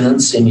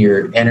sustenance in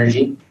your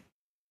energy.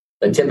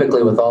 But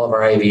typically with all of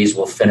our IVs,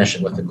 we'll finish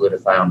it with a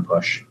glutathione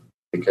push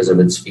because of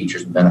its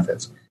features and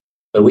benefits.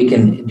 But we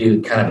can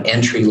do kind of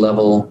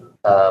entry-level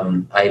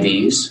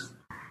IVs.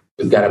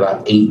 We've got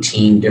about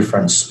 18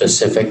 different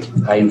specific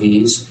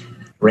IVs,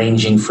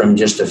 ranging from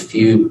just a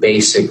few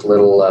basic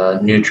little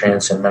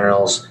nutrients and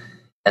minerals.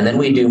 And then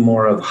we do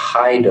more of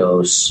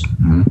high-dose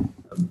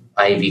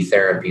IV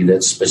therapy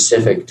that's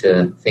specific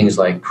to things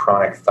like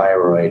chronic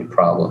thyroid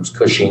problems,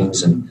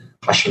 Cushing's and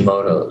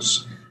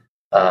Hashimoto's,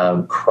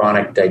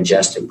 chronic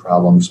digestive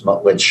problems,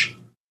 which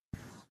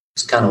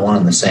is kind of one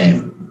and the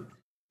same.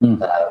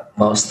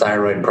 Most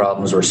thyroid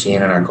problems we're seeing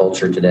in our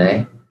culture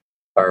today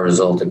are a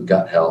result of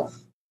gut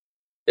health.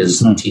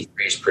 Is T3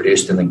 is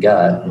produced in the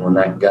gut, and when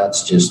that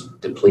gut's just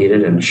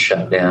depleted and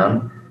shut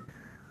down,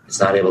 it's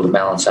not able to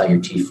balance out your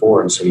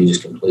T4, and so you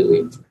just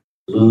completely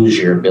lose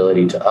your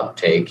ability to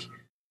uptake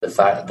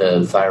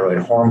the thyroid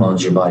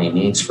hormones your body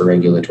needs for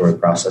regulatory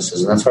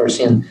processes. And that's why we're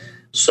seeing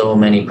so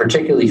many,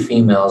 particularly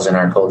females in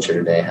our culture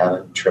today,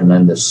 having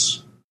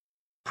tremendous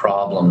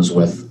problems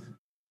with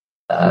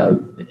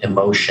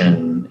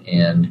emotion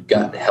and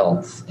gut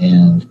health,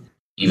 and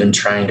even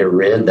trying to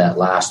rid that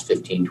last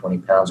 15, 20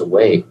 pounds of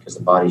weight because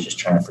the body's just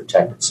trying to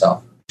protect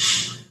itself.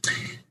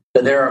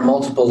 But there are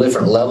multiple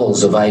different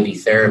levels of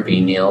IV therapy,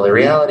 Neil. The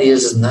reality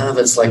is none of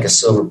it's like a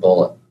silver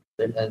bullet.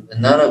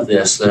 None of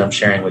this that I'm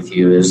sharing with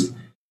you is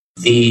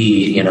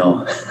the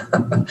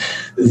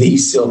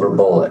silver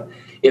bullet.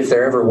 If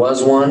there ever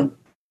was one,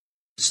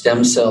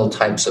 stem cell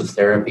types of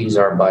therapies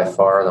are by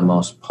far the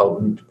most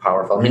potent,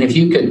 powerful. I mean, if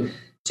you could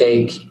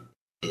take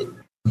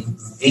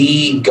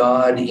the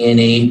God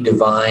innate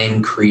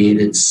divine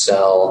created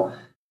cell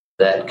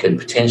that could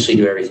potentially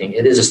do everything.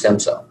 It is a stem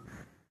cell.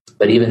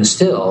 But even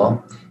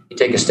still, you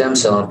take a stem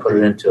cell and put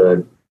it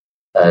into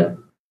a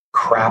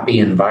crappy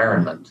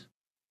environment,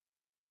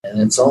 and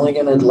it's only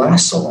going to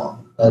last so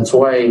long. That's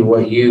why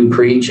what you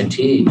preach and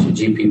teach at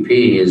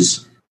GPP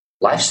is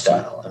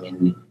lifestyle. I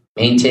mean,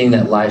 maintaining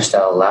that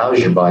lifestyle allows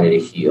your body to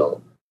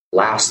heal,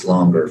 last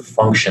longer,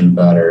 function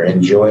better,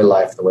 enjoy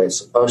life the way it's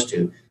supposed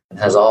to, and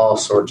has all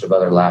sorts of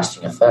other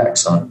lasting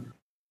effects on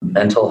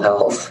mental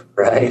health,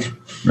 right?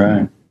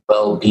 Right.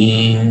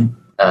 Well-being,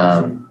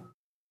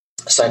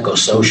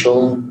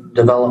 psychosocial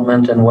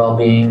development and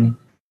well-being,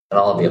 and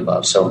all of the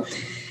above. So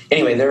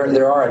anyway,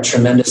 there are a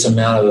tremendous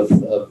amount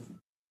of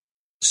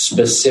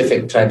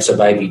specific types of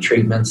IV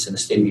treatments in the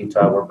state of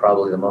Utah. We're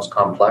probably the most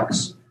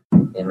complex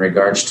in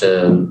regards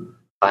to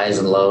highs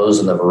and lows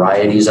and the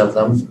varieties of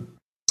them.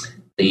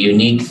 The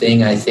unique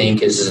thing, I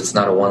think, is it's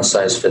not a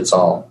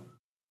one-size-fits-all.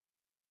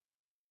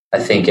 I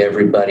think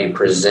everybody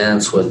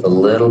presents with a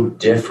little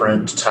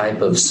different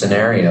type of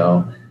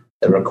scenario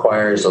that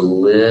requires a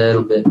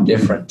little bit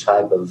different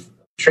type of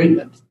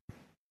treatment.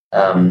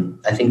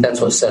 I think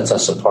that's what sets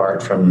us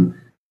apart from,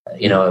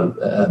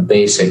 a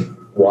basic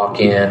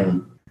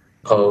walk-in,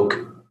 poke,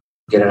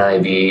 get an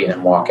IV,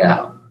 and walk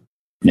out.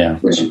 Yeah,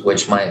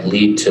 which might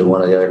lead to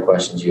one of the other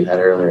questions you had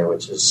earlier,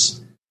 which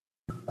is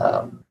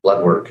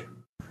blood work.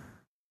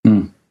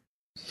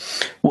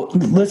 Well,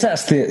 let's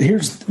ask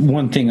here's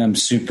one thing I'm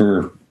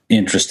super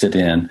interested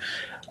in.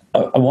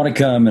 I want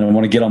to come and I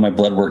want to get all my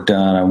blood work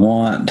done. I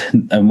want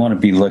to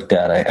be looked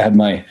at. I had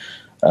my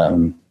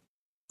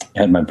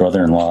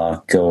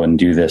brother-in-law go and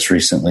do this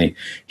recently.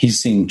 He's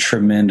seen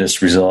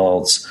tremendous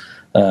results.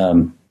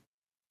 For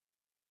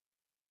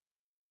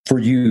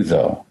you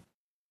though,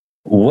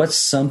 what's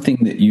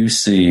something that you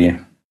see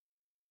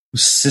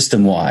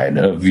system-wide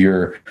of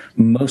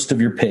most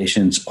of your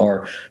patients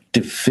are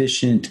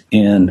deficient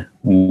in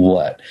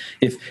what?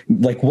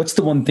 What's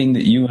the one thing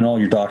that you and all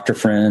your doctor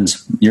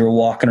friends, you're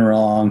walking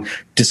around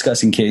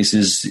discussing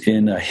cases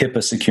in a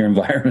HIPAA secure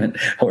environment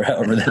or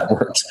however that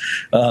works.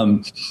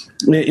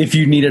 If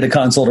you needed a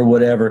consult or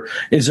whatever,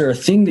 is there a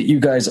thing that you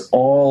guys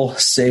all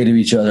say to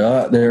each other?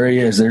 Oh, there he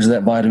is. There's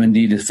that vitamin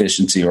D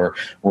deficiency or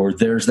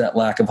there's that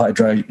lack of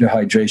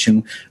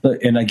hydration.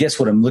 And I guess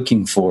what I'm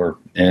looking for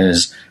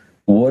is,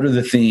 what are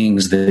the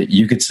things that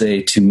you could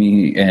say to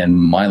me and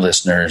my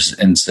listeners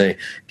and say,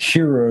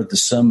 here are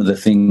some of the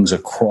things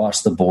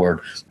across the board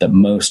that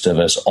most of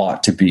us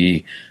ought to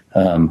be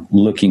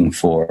looking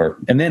for?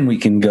 And then we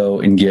can go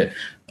and get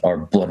our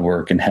blood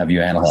work and have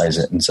you analyze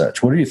it and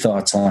such. What are your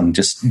thoughts on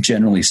just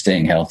generally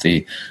staying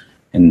healthy?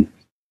 And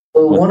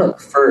one of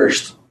the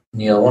first,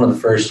 you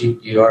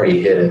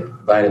already hit it,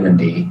 vitamin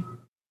D.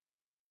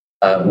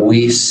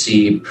 We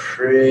see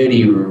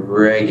pretty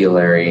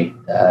regularly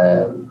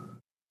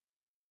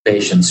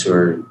patients who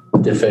are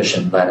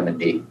deficient in vitamin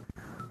D.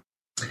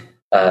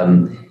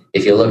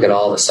 If you look at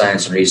all the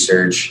science and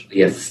research,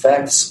 the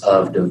effects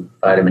of the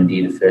vitamin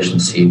D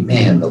deficiency,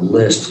 man, the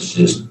list is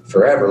just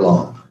forever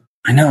long.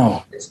 I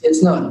know.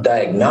 It's not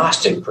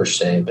diagnostic per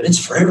se, but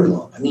it's forever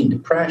long. I mean,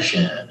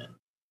 depression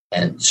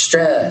and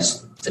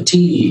stress,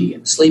 fatigue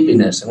and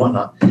sleepiness and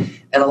whatnot.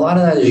 And a lot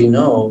of that, as you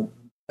know,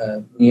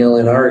 Neil,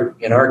 in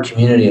our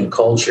community and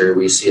culture,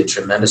 we see a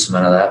tremendous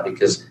amount of that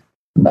because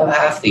about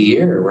half the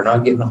year, we're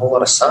not getting a whole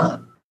lot of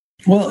sun.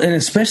 Well, and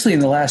especially in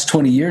the last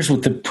 20 years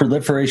with the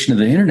proliferation of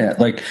the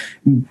internet,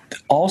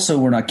 also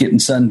we're not getting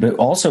sun, but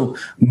also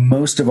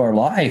most of our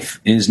life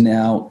is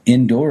now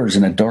indoors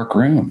in a dark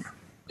room.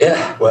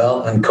 Yeah,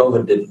 well, and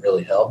COVID didn't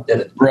really help,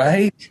 did it?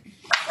 Right.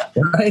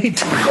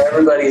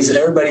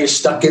 Everybody's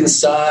stuck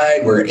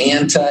inside. We're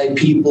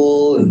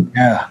anti-people, and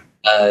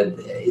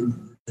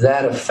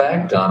that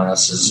effect on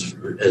us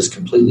is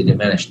completely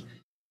diminished.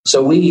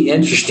 So we,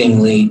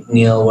 interestingly,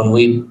 Neil,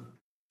 when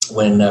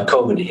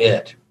COVID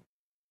hit,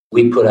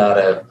 we put out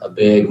a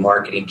big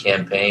marketing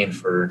campaign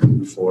for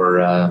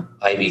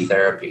IV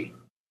therapy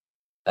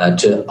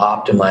to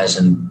optimize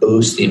and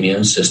boost the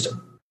immune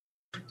system.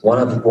 One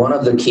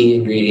of the key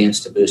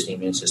ingredients to boost the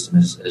immune system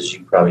is, as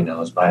you probably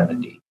know, is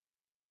vitamin D.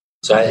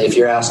 So if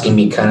you're asking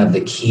me kind of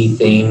the key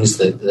things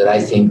that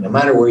I think, no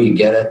matter where you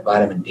get it,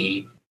 vitamin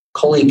D,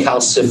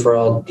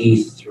 cholecalciferol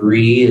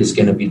D3 is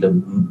going to be the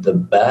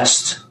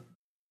best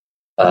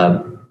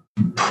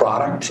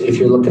product if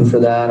you're looking for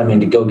that. I mean,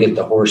 to go get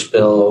the horse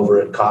pill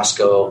over at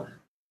Costco,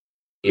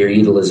 your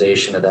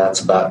utilization of that's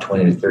about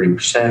 20 to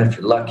 30% if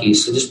you're lucky.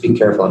 So just be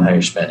careful on how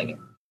you're spending it.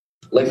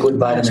 Liquid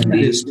vitamin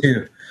D.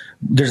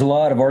 There's a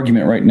lot of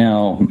argument right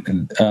now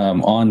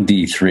on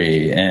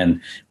D3,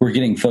 and we're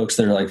getting folks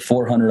that are like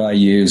 400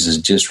 IUs is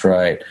just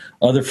right.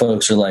 Other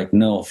folks are like,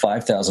 no,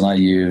 5,000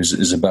 IUs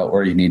is about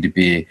where you need to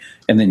be.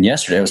 And then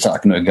yesterday I was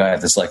talking to a guy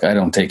that's like, I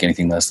don't take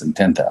anything less than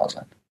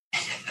 10,000.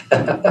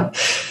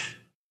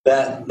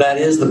 That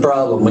is the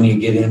problem when you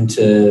get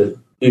into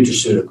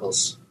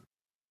nutraceuticals.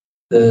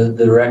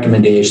 The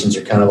recommendations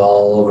are kind of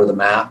all over the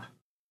map.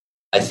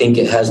 I think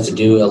it has to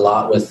do a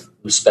lot with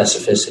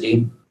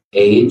specificity,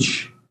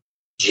 age,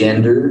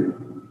 gender,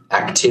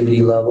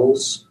 activity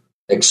levels,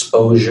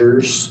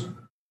 exposures,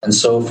 and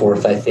so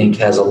forth, I think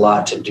has a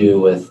lot to do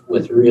with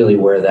really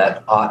where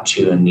that ought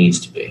to and needs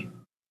to be.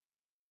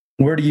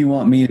 Where do you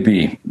want me to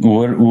be?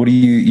 What do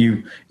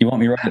you want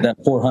me right at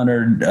that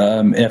 400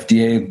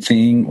 FDA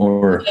thing,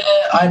 or?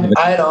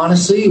 I'd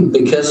honestly,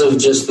 because of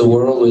just the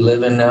world we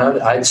live in now,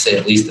 I'd say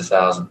at least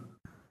 1,000.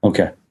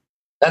 Okay,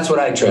 that's what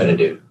I try to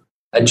do.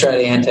 I try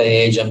to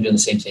anti-age. I'm doing the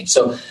same thing.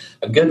 So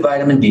a good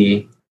vitamin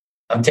D,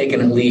 I'm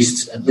taking at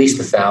least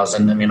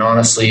 1,000. I mean,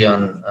 honestly,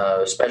 on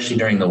especially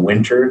during the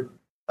winter,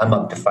 I'm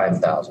up to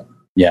 5,000.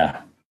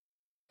 Yeah.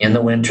 In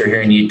the winter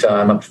here in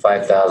Utah, I'm up to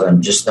 5,000.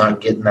 I'm just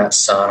not getting that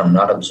sun. I'm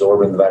not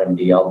absorbing the vitamin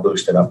D. I'll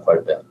boost it up quite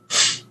a bit.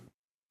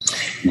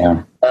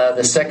 Yeah.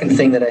 The second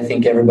thing that I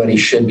think everybody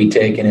should be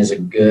taking is a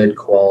good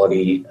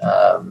quality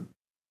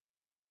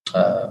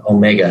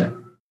omega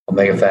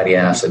fatty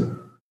acid.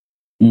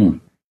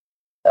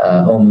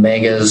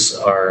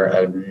 Omegas are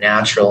a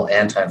natural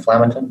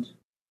anti-inflammatory.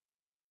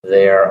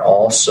 They are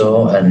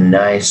also a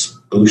nice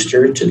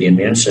booster to the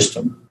immune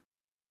system.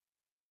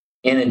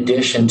 In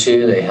addition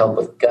to, they help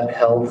with gut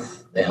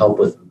health. They help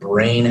with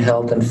brain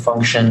health and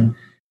function.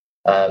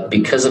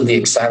 Because of the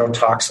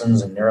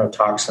excitotoxins and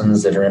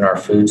neurotoxins that are in our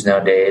foods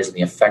nowadays and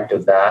the effect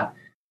of that,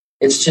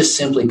 it's just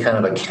simply kind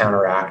of a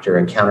counteractor,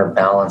 a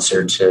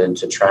counterbalancer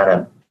to try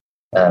to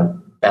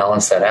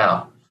balance that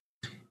out.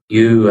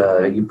 You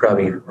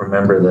probably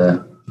remember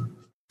the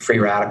free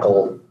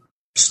radical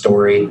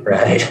story,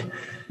 right?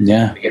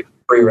 Yeah. You get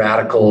free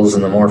radicals,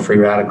 and the more free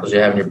radicals you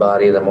have in your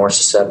body, the more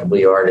susceptible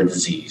you are to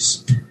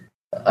disease.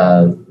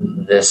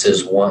 This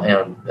is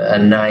a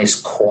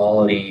nice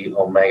quality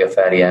omega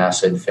fatty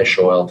acid fish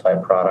oil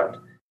type product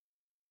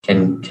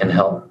can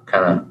help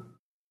kind of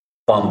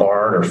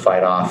bombard or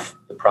fight off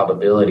the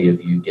probability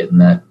of you getting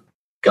that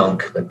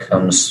gunk that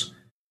comes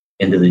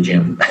into the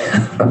gym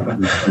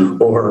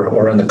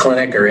or in the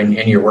clinic or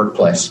in your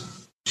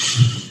workplace.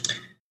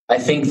 I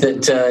think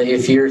that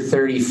if you're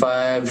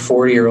 35,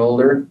 40 or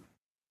older,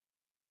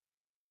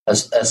 a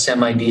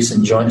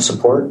semi-decent joint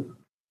support,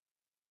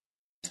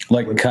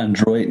 like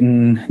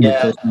chondroitin.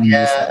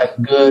 Yeah,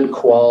 a good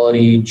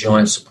quality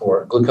joint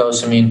support.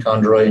 Glucosamine,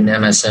 chondroitin,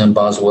 MSM,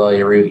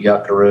 boswellia root,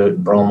 yucca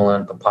root,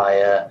 bromelain,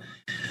 papaya.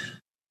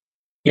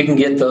 You can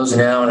get those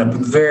now in a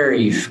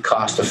very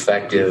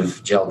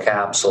cost-effective gel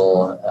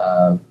capsule.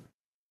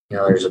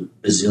 There's a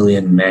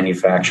bazillion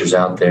manufacturers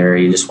out there.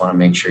 You just want to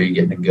make sure you're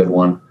getting a good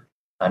one.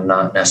 I'm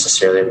not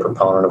necessarily a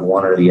proponent of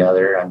one or the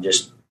other. I'm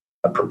just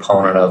a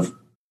proponent of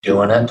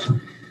doing it.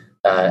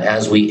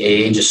 As we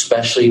age,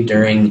 especially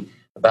during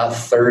about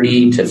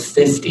 30 to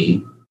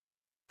 50,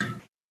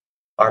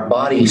 our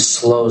body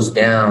slows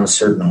down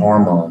certain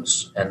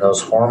hormones, and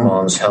those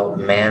hormones help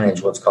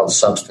manage what's called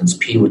substance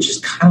P, which is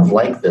kind of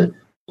like the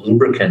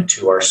lubricant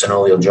to our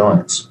synovial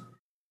joints.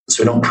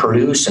 So we don't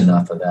produce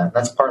enough of that. And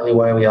that's partly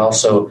why we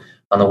also,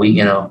 on the week,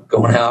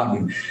 going out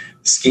and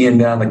skiing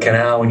down the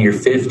canal when you're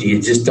 50,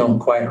 you just don't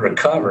quite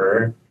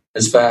recover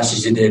as fast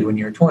as you did when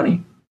you were 20.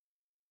 A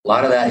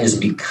lot of that is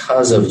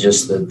because of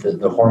just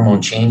the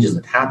hormone changes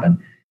that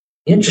happen.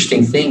 The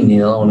interesting thing,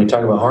 Neil, when we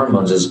talk about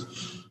hormones is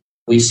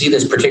we see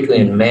this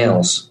particularly in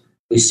males.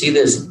 We see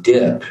this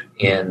dip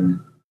in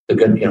the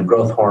good,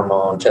 growth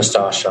hormone,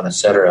 testosterone, et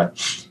cetera,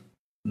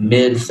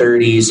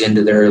 mid-30s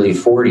into the early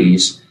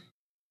 40s.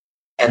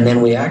 And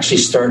then we actually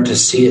start to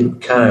see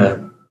it kind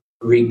of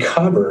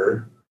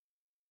recover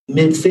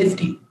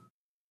mid-50.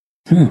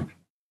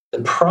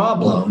 The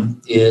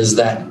problem is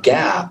that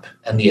gap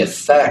and the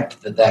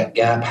effect that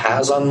gap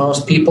has on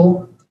most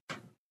people.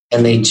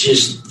 And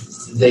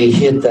they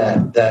hit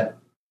that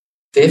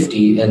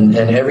 50 and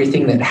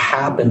everything that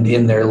happened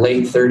in their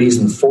late 30s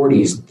and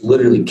 40s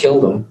literally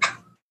killed them.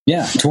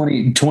 Yeah,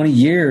 20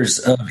 years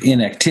of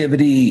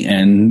inactivity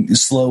and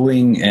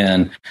slowing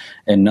and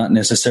not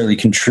necessarily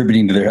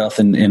contributing to their health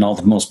in all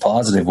the most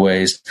positive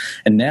ways.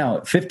 And now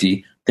at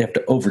 50, they have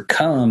to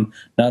overcome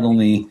a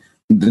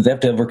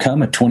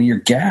 20-year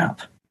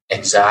gap.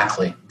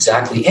 Exactly.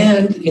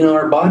 And,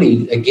 our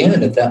body,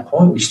 again, at that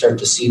point, we start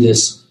to see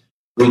this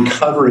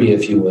recovery,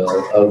 if you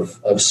will,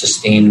 of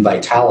sustained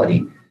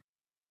vitality.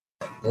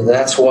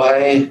 That's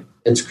why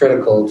it's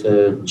critical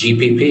to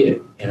GPP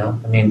it,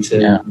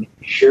 make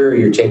sure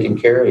you're taking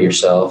care of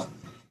yourself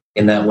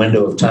in that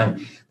window of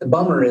time. The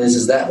bummer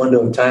is that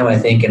window of time, I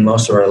think, in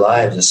most of our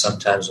lives is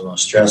sometimes the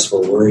most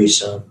stressful,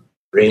 worrisome,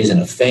 raising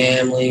a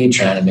family,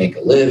 trying to make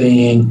a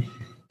living,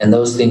 and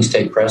those things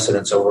take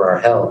precedence over our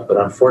health. But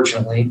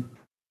unfortunately,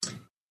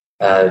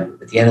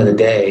 at the end of the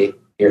day,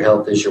 your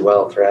health is your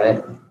wealth,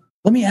 right?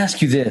 Let me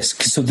ask you this.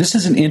 So this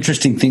is an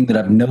interesting thing that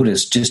I've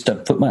noticed,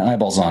 I've put my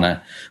eyeballs on it,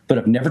 but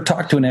I've never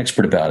talked to an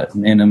expert about it.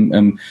 And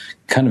I'm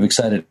kind of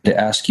excited to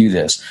ask you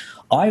this.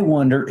 I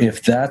wonder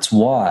if that's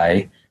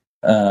why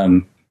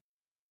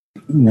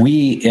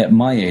we at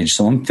my age,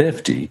 so I'm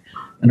 50,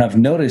 And I've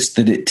noticed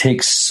that it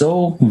takes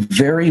so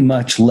very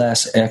much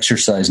less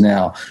exercise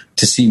now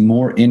to see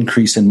more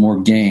increase and more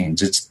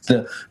gains. It's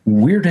the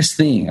weirdest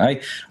thing.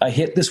 I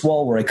hit this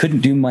wall where I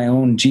couldn't do my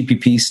own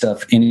GPP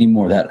stuff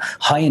anymore, that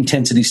high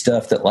intensity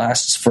stuff that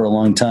lasts for a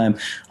long time.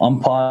 I'm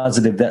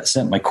positive that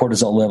sent my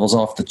cortisol levels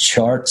off the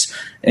charts.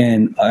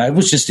 And I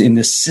was just in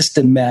this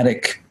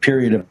systematic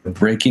period of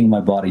breaking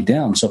my body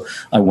down. So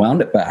I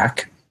wound it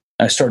back.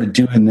 I started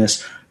doing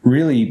this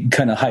really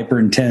kind of hyper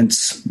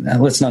intense.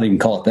 Let's not even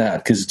call it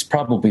that, because it's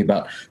probably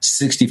about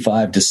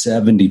 65 to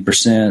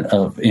 70%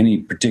 of any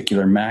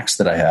particular max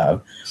that I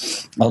have.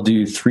 I'll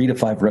do 3 to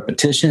 5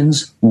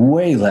 repetitions,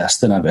 way less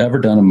than I've ever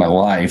done in my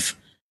life.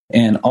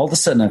 And all of a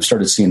sudden I've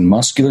started seeing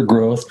muscular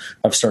growth.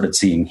 I've started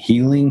seeing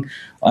healing.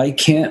 I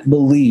can't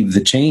believe the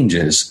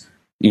changes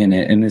in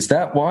it. And is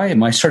that why?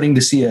 Am I starting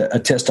to see a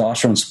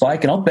testosterone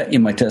spike? And I'll bet you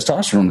my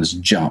testosterone has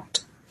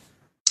jumped.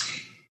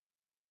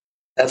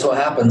 That's what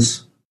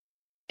happens.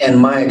 And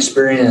my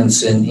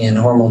experience in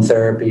hormone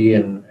therapy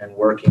and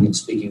working and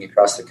speaking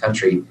across the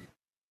country,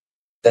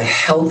 the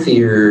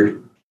healthier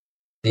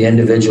the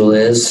individual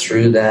is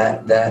through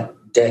that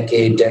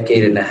decade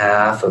and a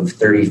half of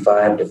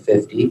 35 to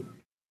 50,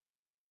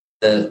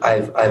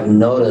 I've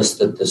noticed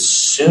that the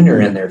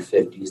sooner in their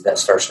 50s that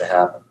starts to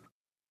happen.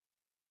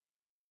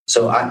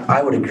 So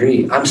I would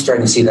agree. I'm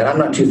starting to see that. I'm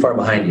not too far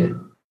behind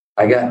you.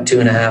 I got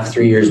 2.5,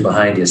 3 years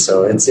behind you,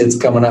 so it's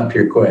coming up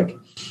here quick.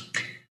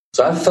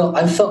 So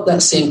I've felt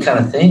that same kind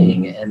of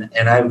thing, and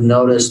I've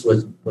noticed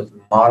with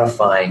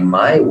modifying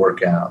my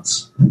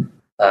workouts,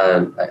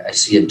 I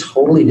see a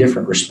totally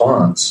different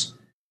response,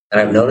 and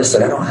I've noticed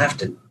that I don't have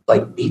to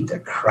beat the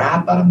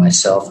crap out of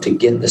myself to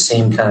get the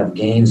same kind of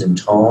gains in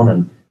tone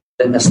and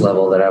fitness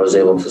level that I was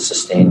able to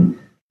sustain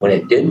when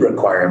it did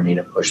require me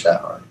to push that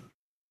hard.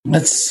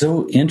 That's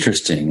so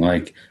interesting.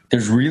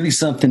 There's really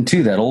something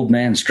to that old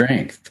man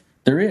strength.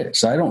 There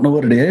is. I don't know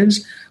what it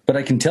is, but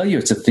I can tell you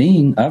it's a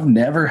thing. I've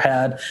never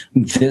had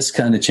this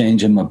kind of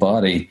change in my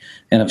body,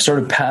 and I've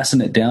started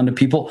passing it down to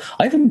people.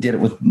 I even did it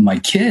with my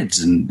kids,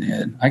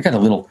 and I got a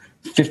little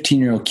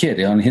 15-year-old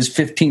kid. On his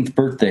 15th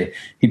birthday,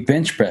 he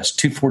bench pressed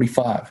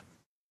 245.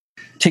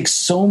 It takes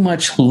so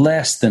much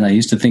less than I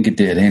used to think it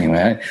did.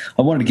 Anyway,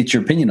 I wanted to get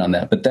your opinion on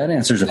that, but that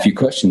answers a few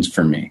questions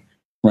for me.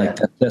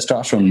 That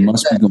testosterone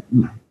must be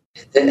going.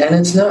 And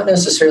it's not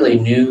necessarily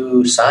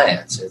new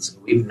science.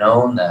 We've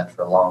known that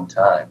for a long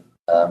time.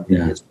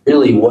 It's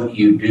really what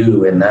you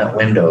do in that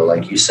window,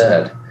 like you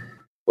said,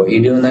 what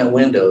you do in that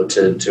window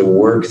to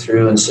work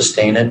through and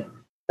sustain it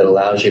that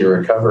allows you to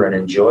recover and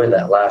enjoy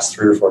that last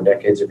 3 or 4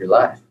 decades of your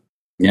life.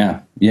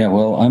 Yeah.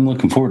 Well, I'm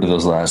looking forward to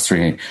those last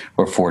 3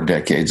 or 4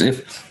 decades.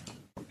 If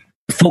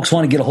folks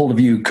want to get a hold of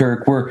you,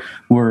 Kirk, we're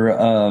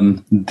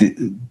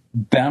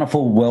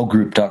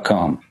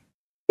bountifulwellgroup.com.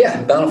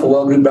 Yeah,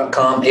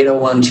 bountifulwellgroup.com,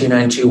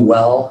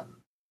 801-292-WELL.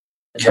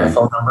 That's our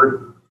phone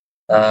number.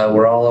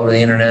 We're all over the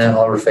internet,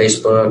 all over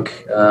Facebook.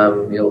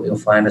 You'll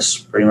find us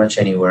pretty much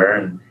anywhere.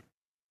 And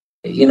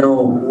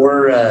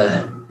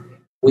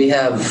we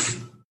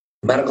have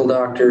medical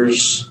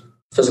doctors,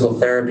 physical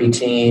therapy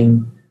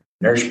team,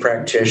 nurse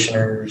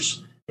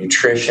practitioners,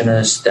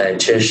 nutritionists,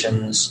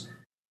 dietitians,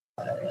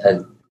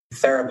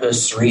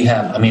 therapists,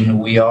 rehab. I mean,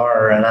 we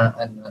are, and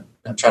I'm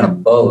not trying to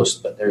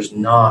boast, but there's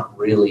not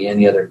really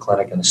any other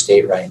clinic in the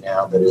state right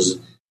now that is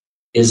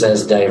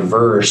as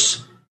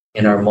diverse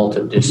in our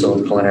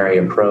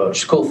multidisciplinary approach.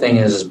 The cool thing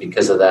is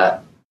because of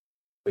that,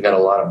 we got a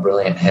lot of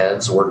brilliant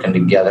heads working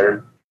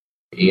together.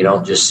 You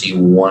don't just see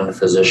one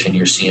physician,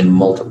 you're seeing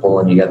multiple,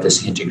 and you got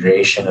this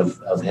integration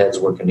of heads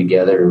working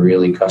together to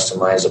really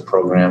customize a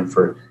program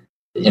for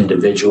the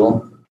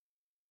individual.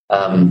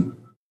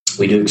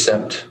 We do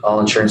accept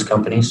all insurance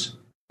companies.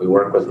 We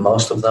work with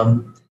most of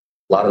them.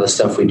 A lot of the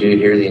stuff we do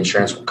here, the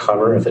insurance will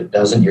cover. If it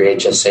doesn't, your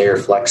HSA or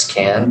Flex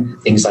can.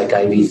 Things like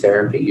IV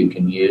therapy, you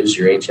can use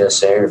your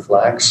HSA or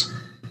Flex.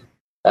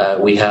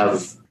 We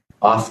have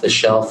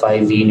off-the-shelf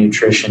IV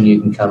nutrition. You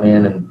can come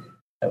in, and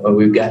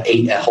we've got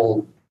a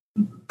whole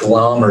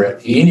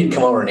conglomerate. You need to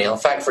come over, Neil. In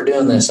fact, for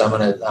doing this, I'm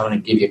gonna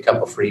give you a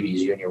couple freebies.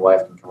 You and your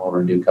wife can come over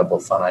and do a couple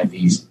of fun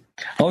IVs.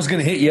 I was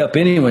going to hit you up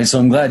anyway, so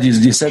I'm glad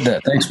you said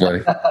that. Thanks,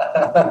 buddy.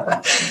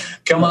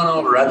 Come on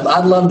over.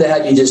 I'd love to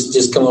have you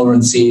just come over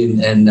and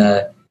see, and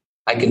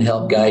I can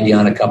help guide you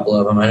on a couple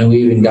of them. I know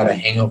we even got a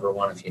hangover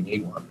one if you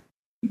need one.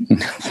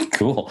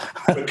 Cool.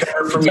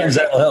 Sometimes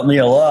that will help me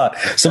a lot.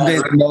 Some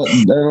days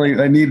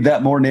I need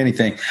that more than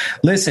anything.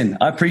 Listen,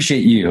 I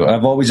appreciate you.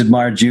 I've always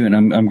admired you, and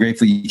I'm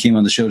grateful you came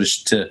on the show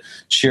to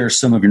share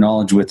some of your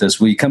knowledge with us.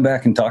 Will you come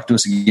back and talk to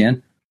us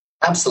again?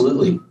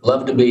 Absolutely.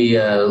 Love to be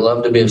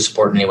of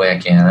support in any way I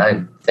can.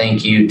 I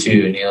thank you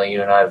too, Neil.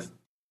 You and I've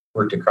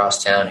worked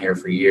across town here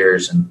for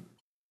years, and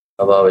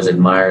I've always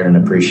admired and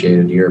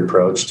appreciated your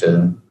approach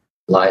to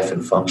life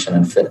and function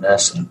and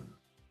fitness, and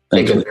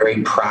take a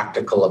very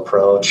practical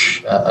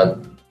approach.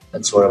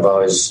 That's what I've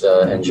always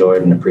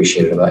enjoyed and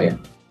appreciated about you.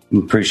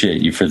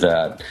 Appreciate you for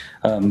that.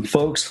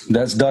 Folks,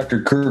 that's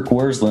Dr. Kirk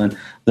Wersland,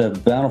 the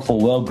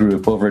Bountiful Well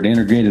Group over at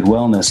Integrated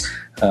Wellness.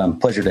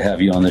 Pleasure to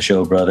have you on the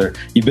show, brother.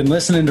 You've been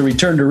listening to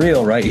Return to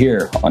Real right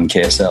here on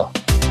KSL.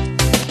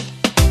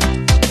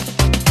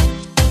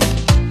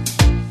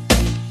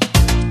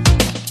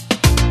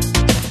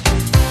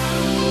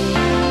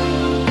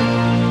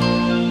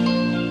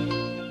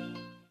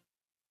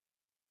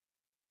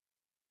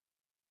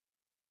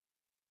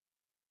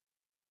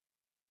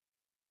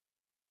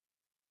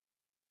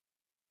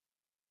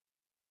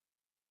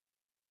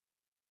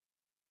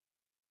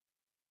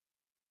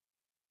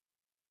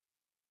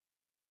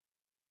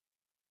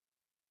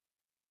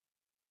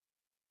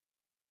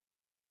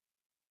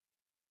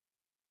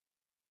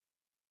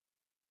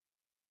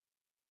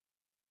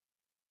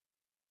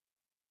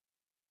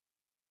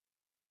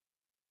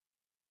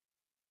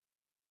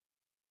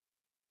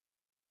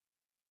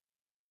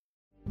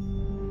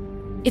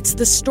 It's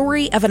the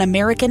story of an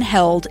American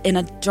held in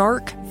a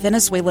dark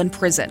Venezuelan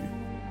prison.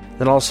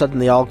 Then all of a sudden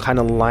they all kind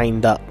of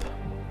lined up.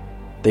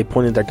 They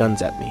pointed their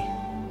guns at me.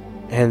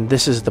 And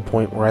this is the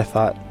point where I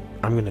thought,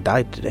 I'm going to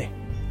die today.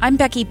 I'm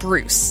Becky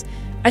Bruce.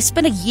 I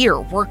spent a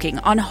year working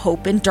on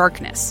Hope in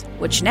Darkness,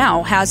 which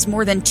now has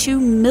more than 2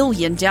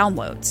 million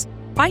downloads.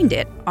 Find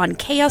it on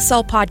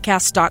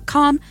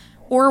kslpodcast.com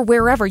or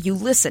wherever you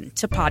listen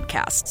to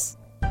podcasts.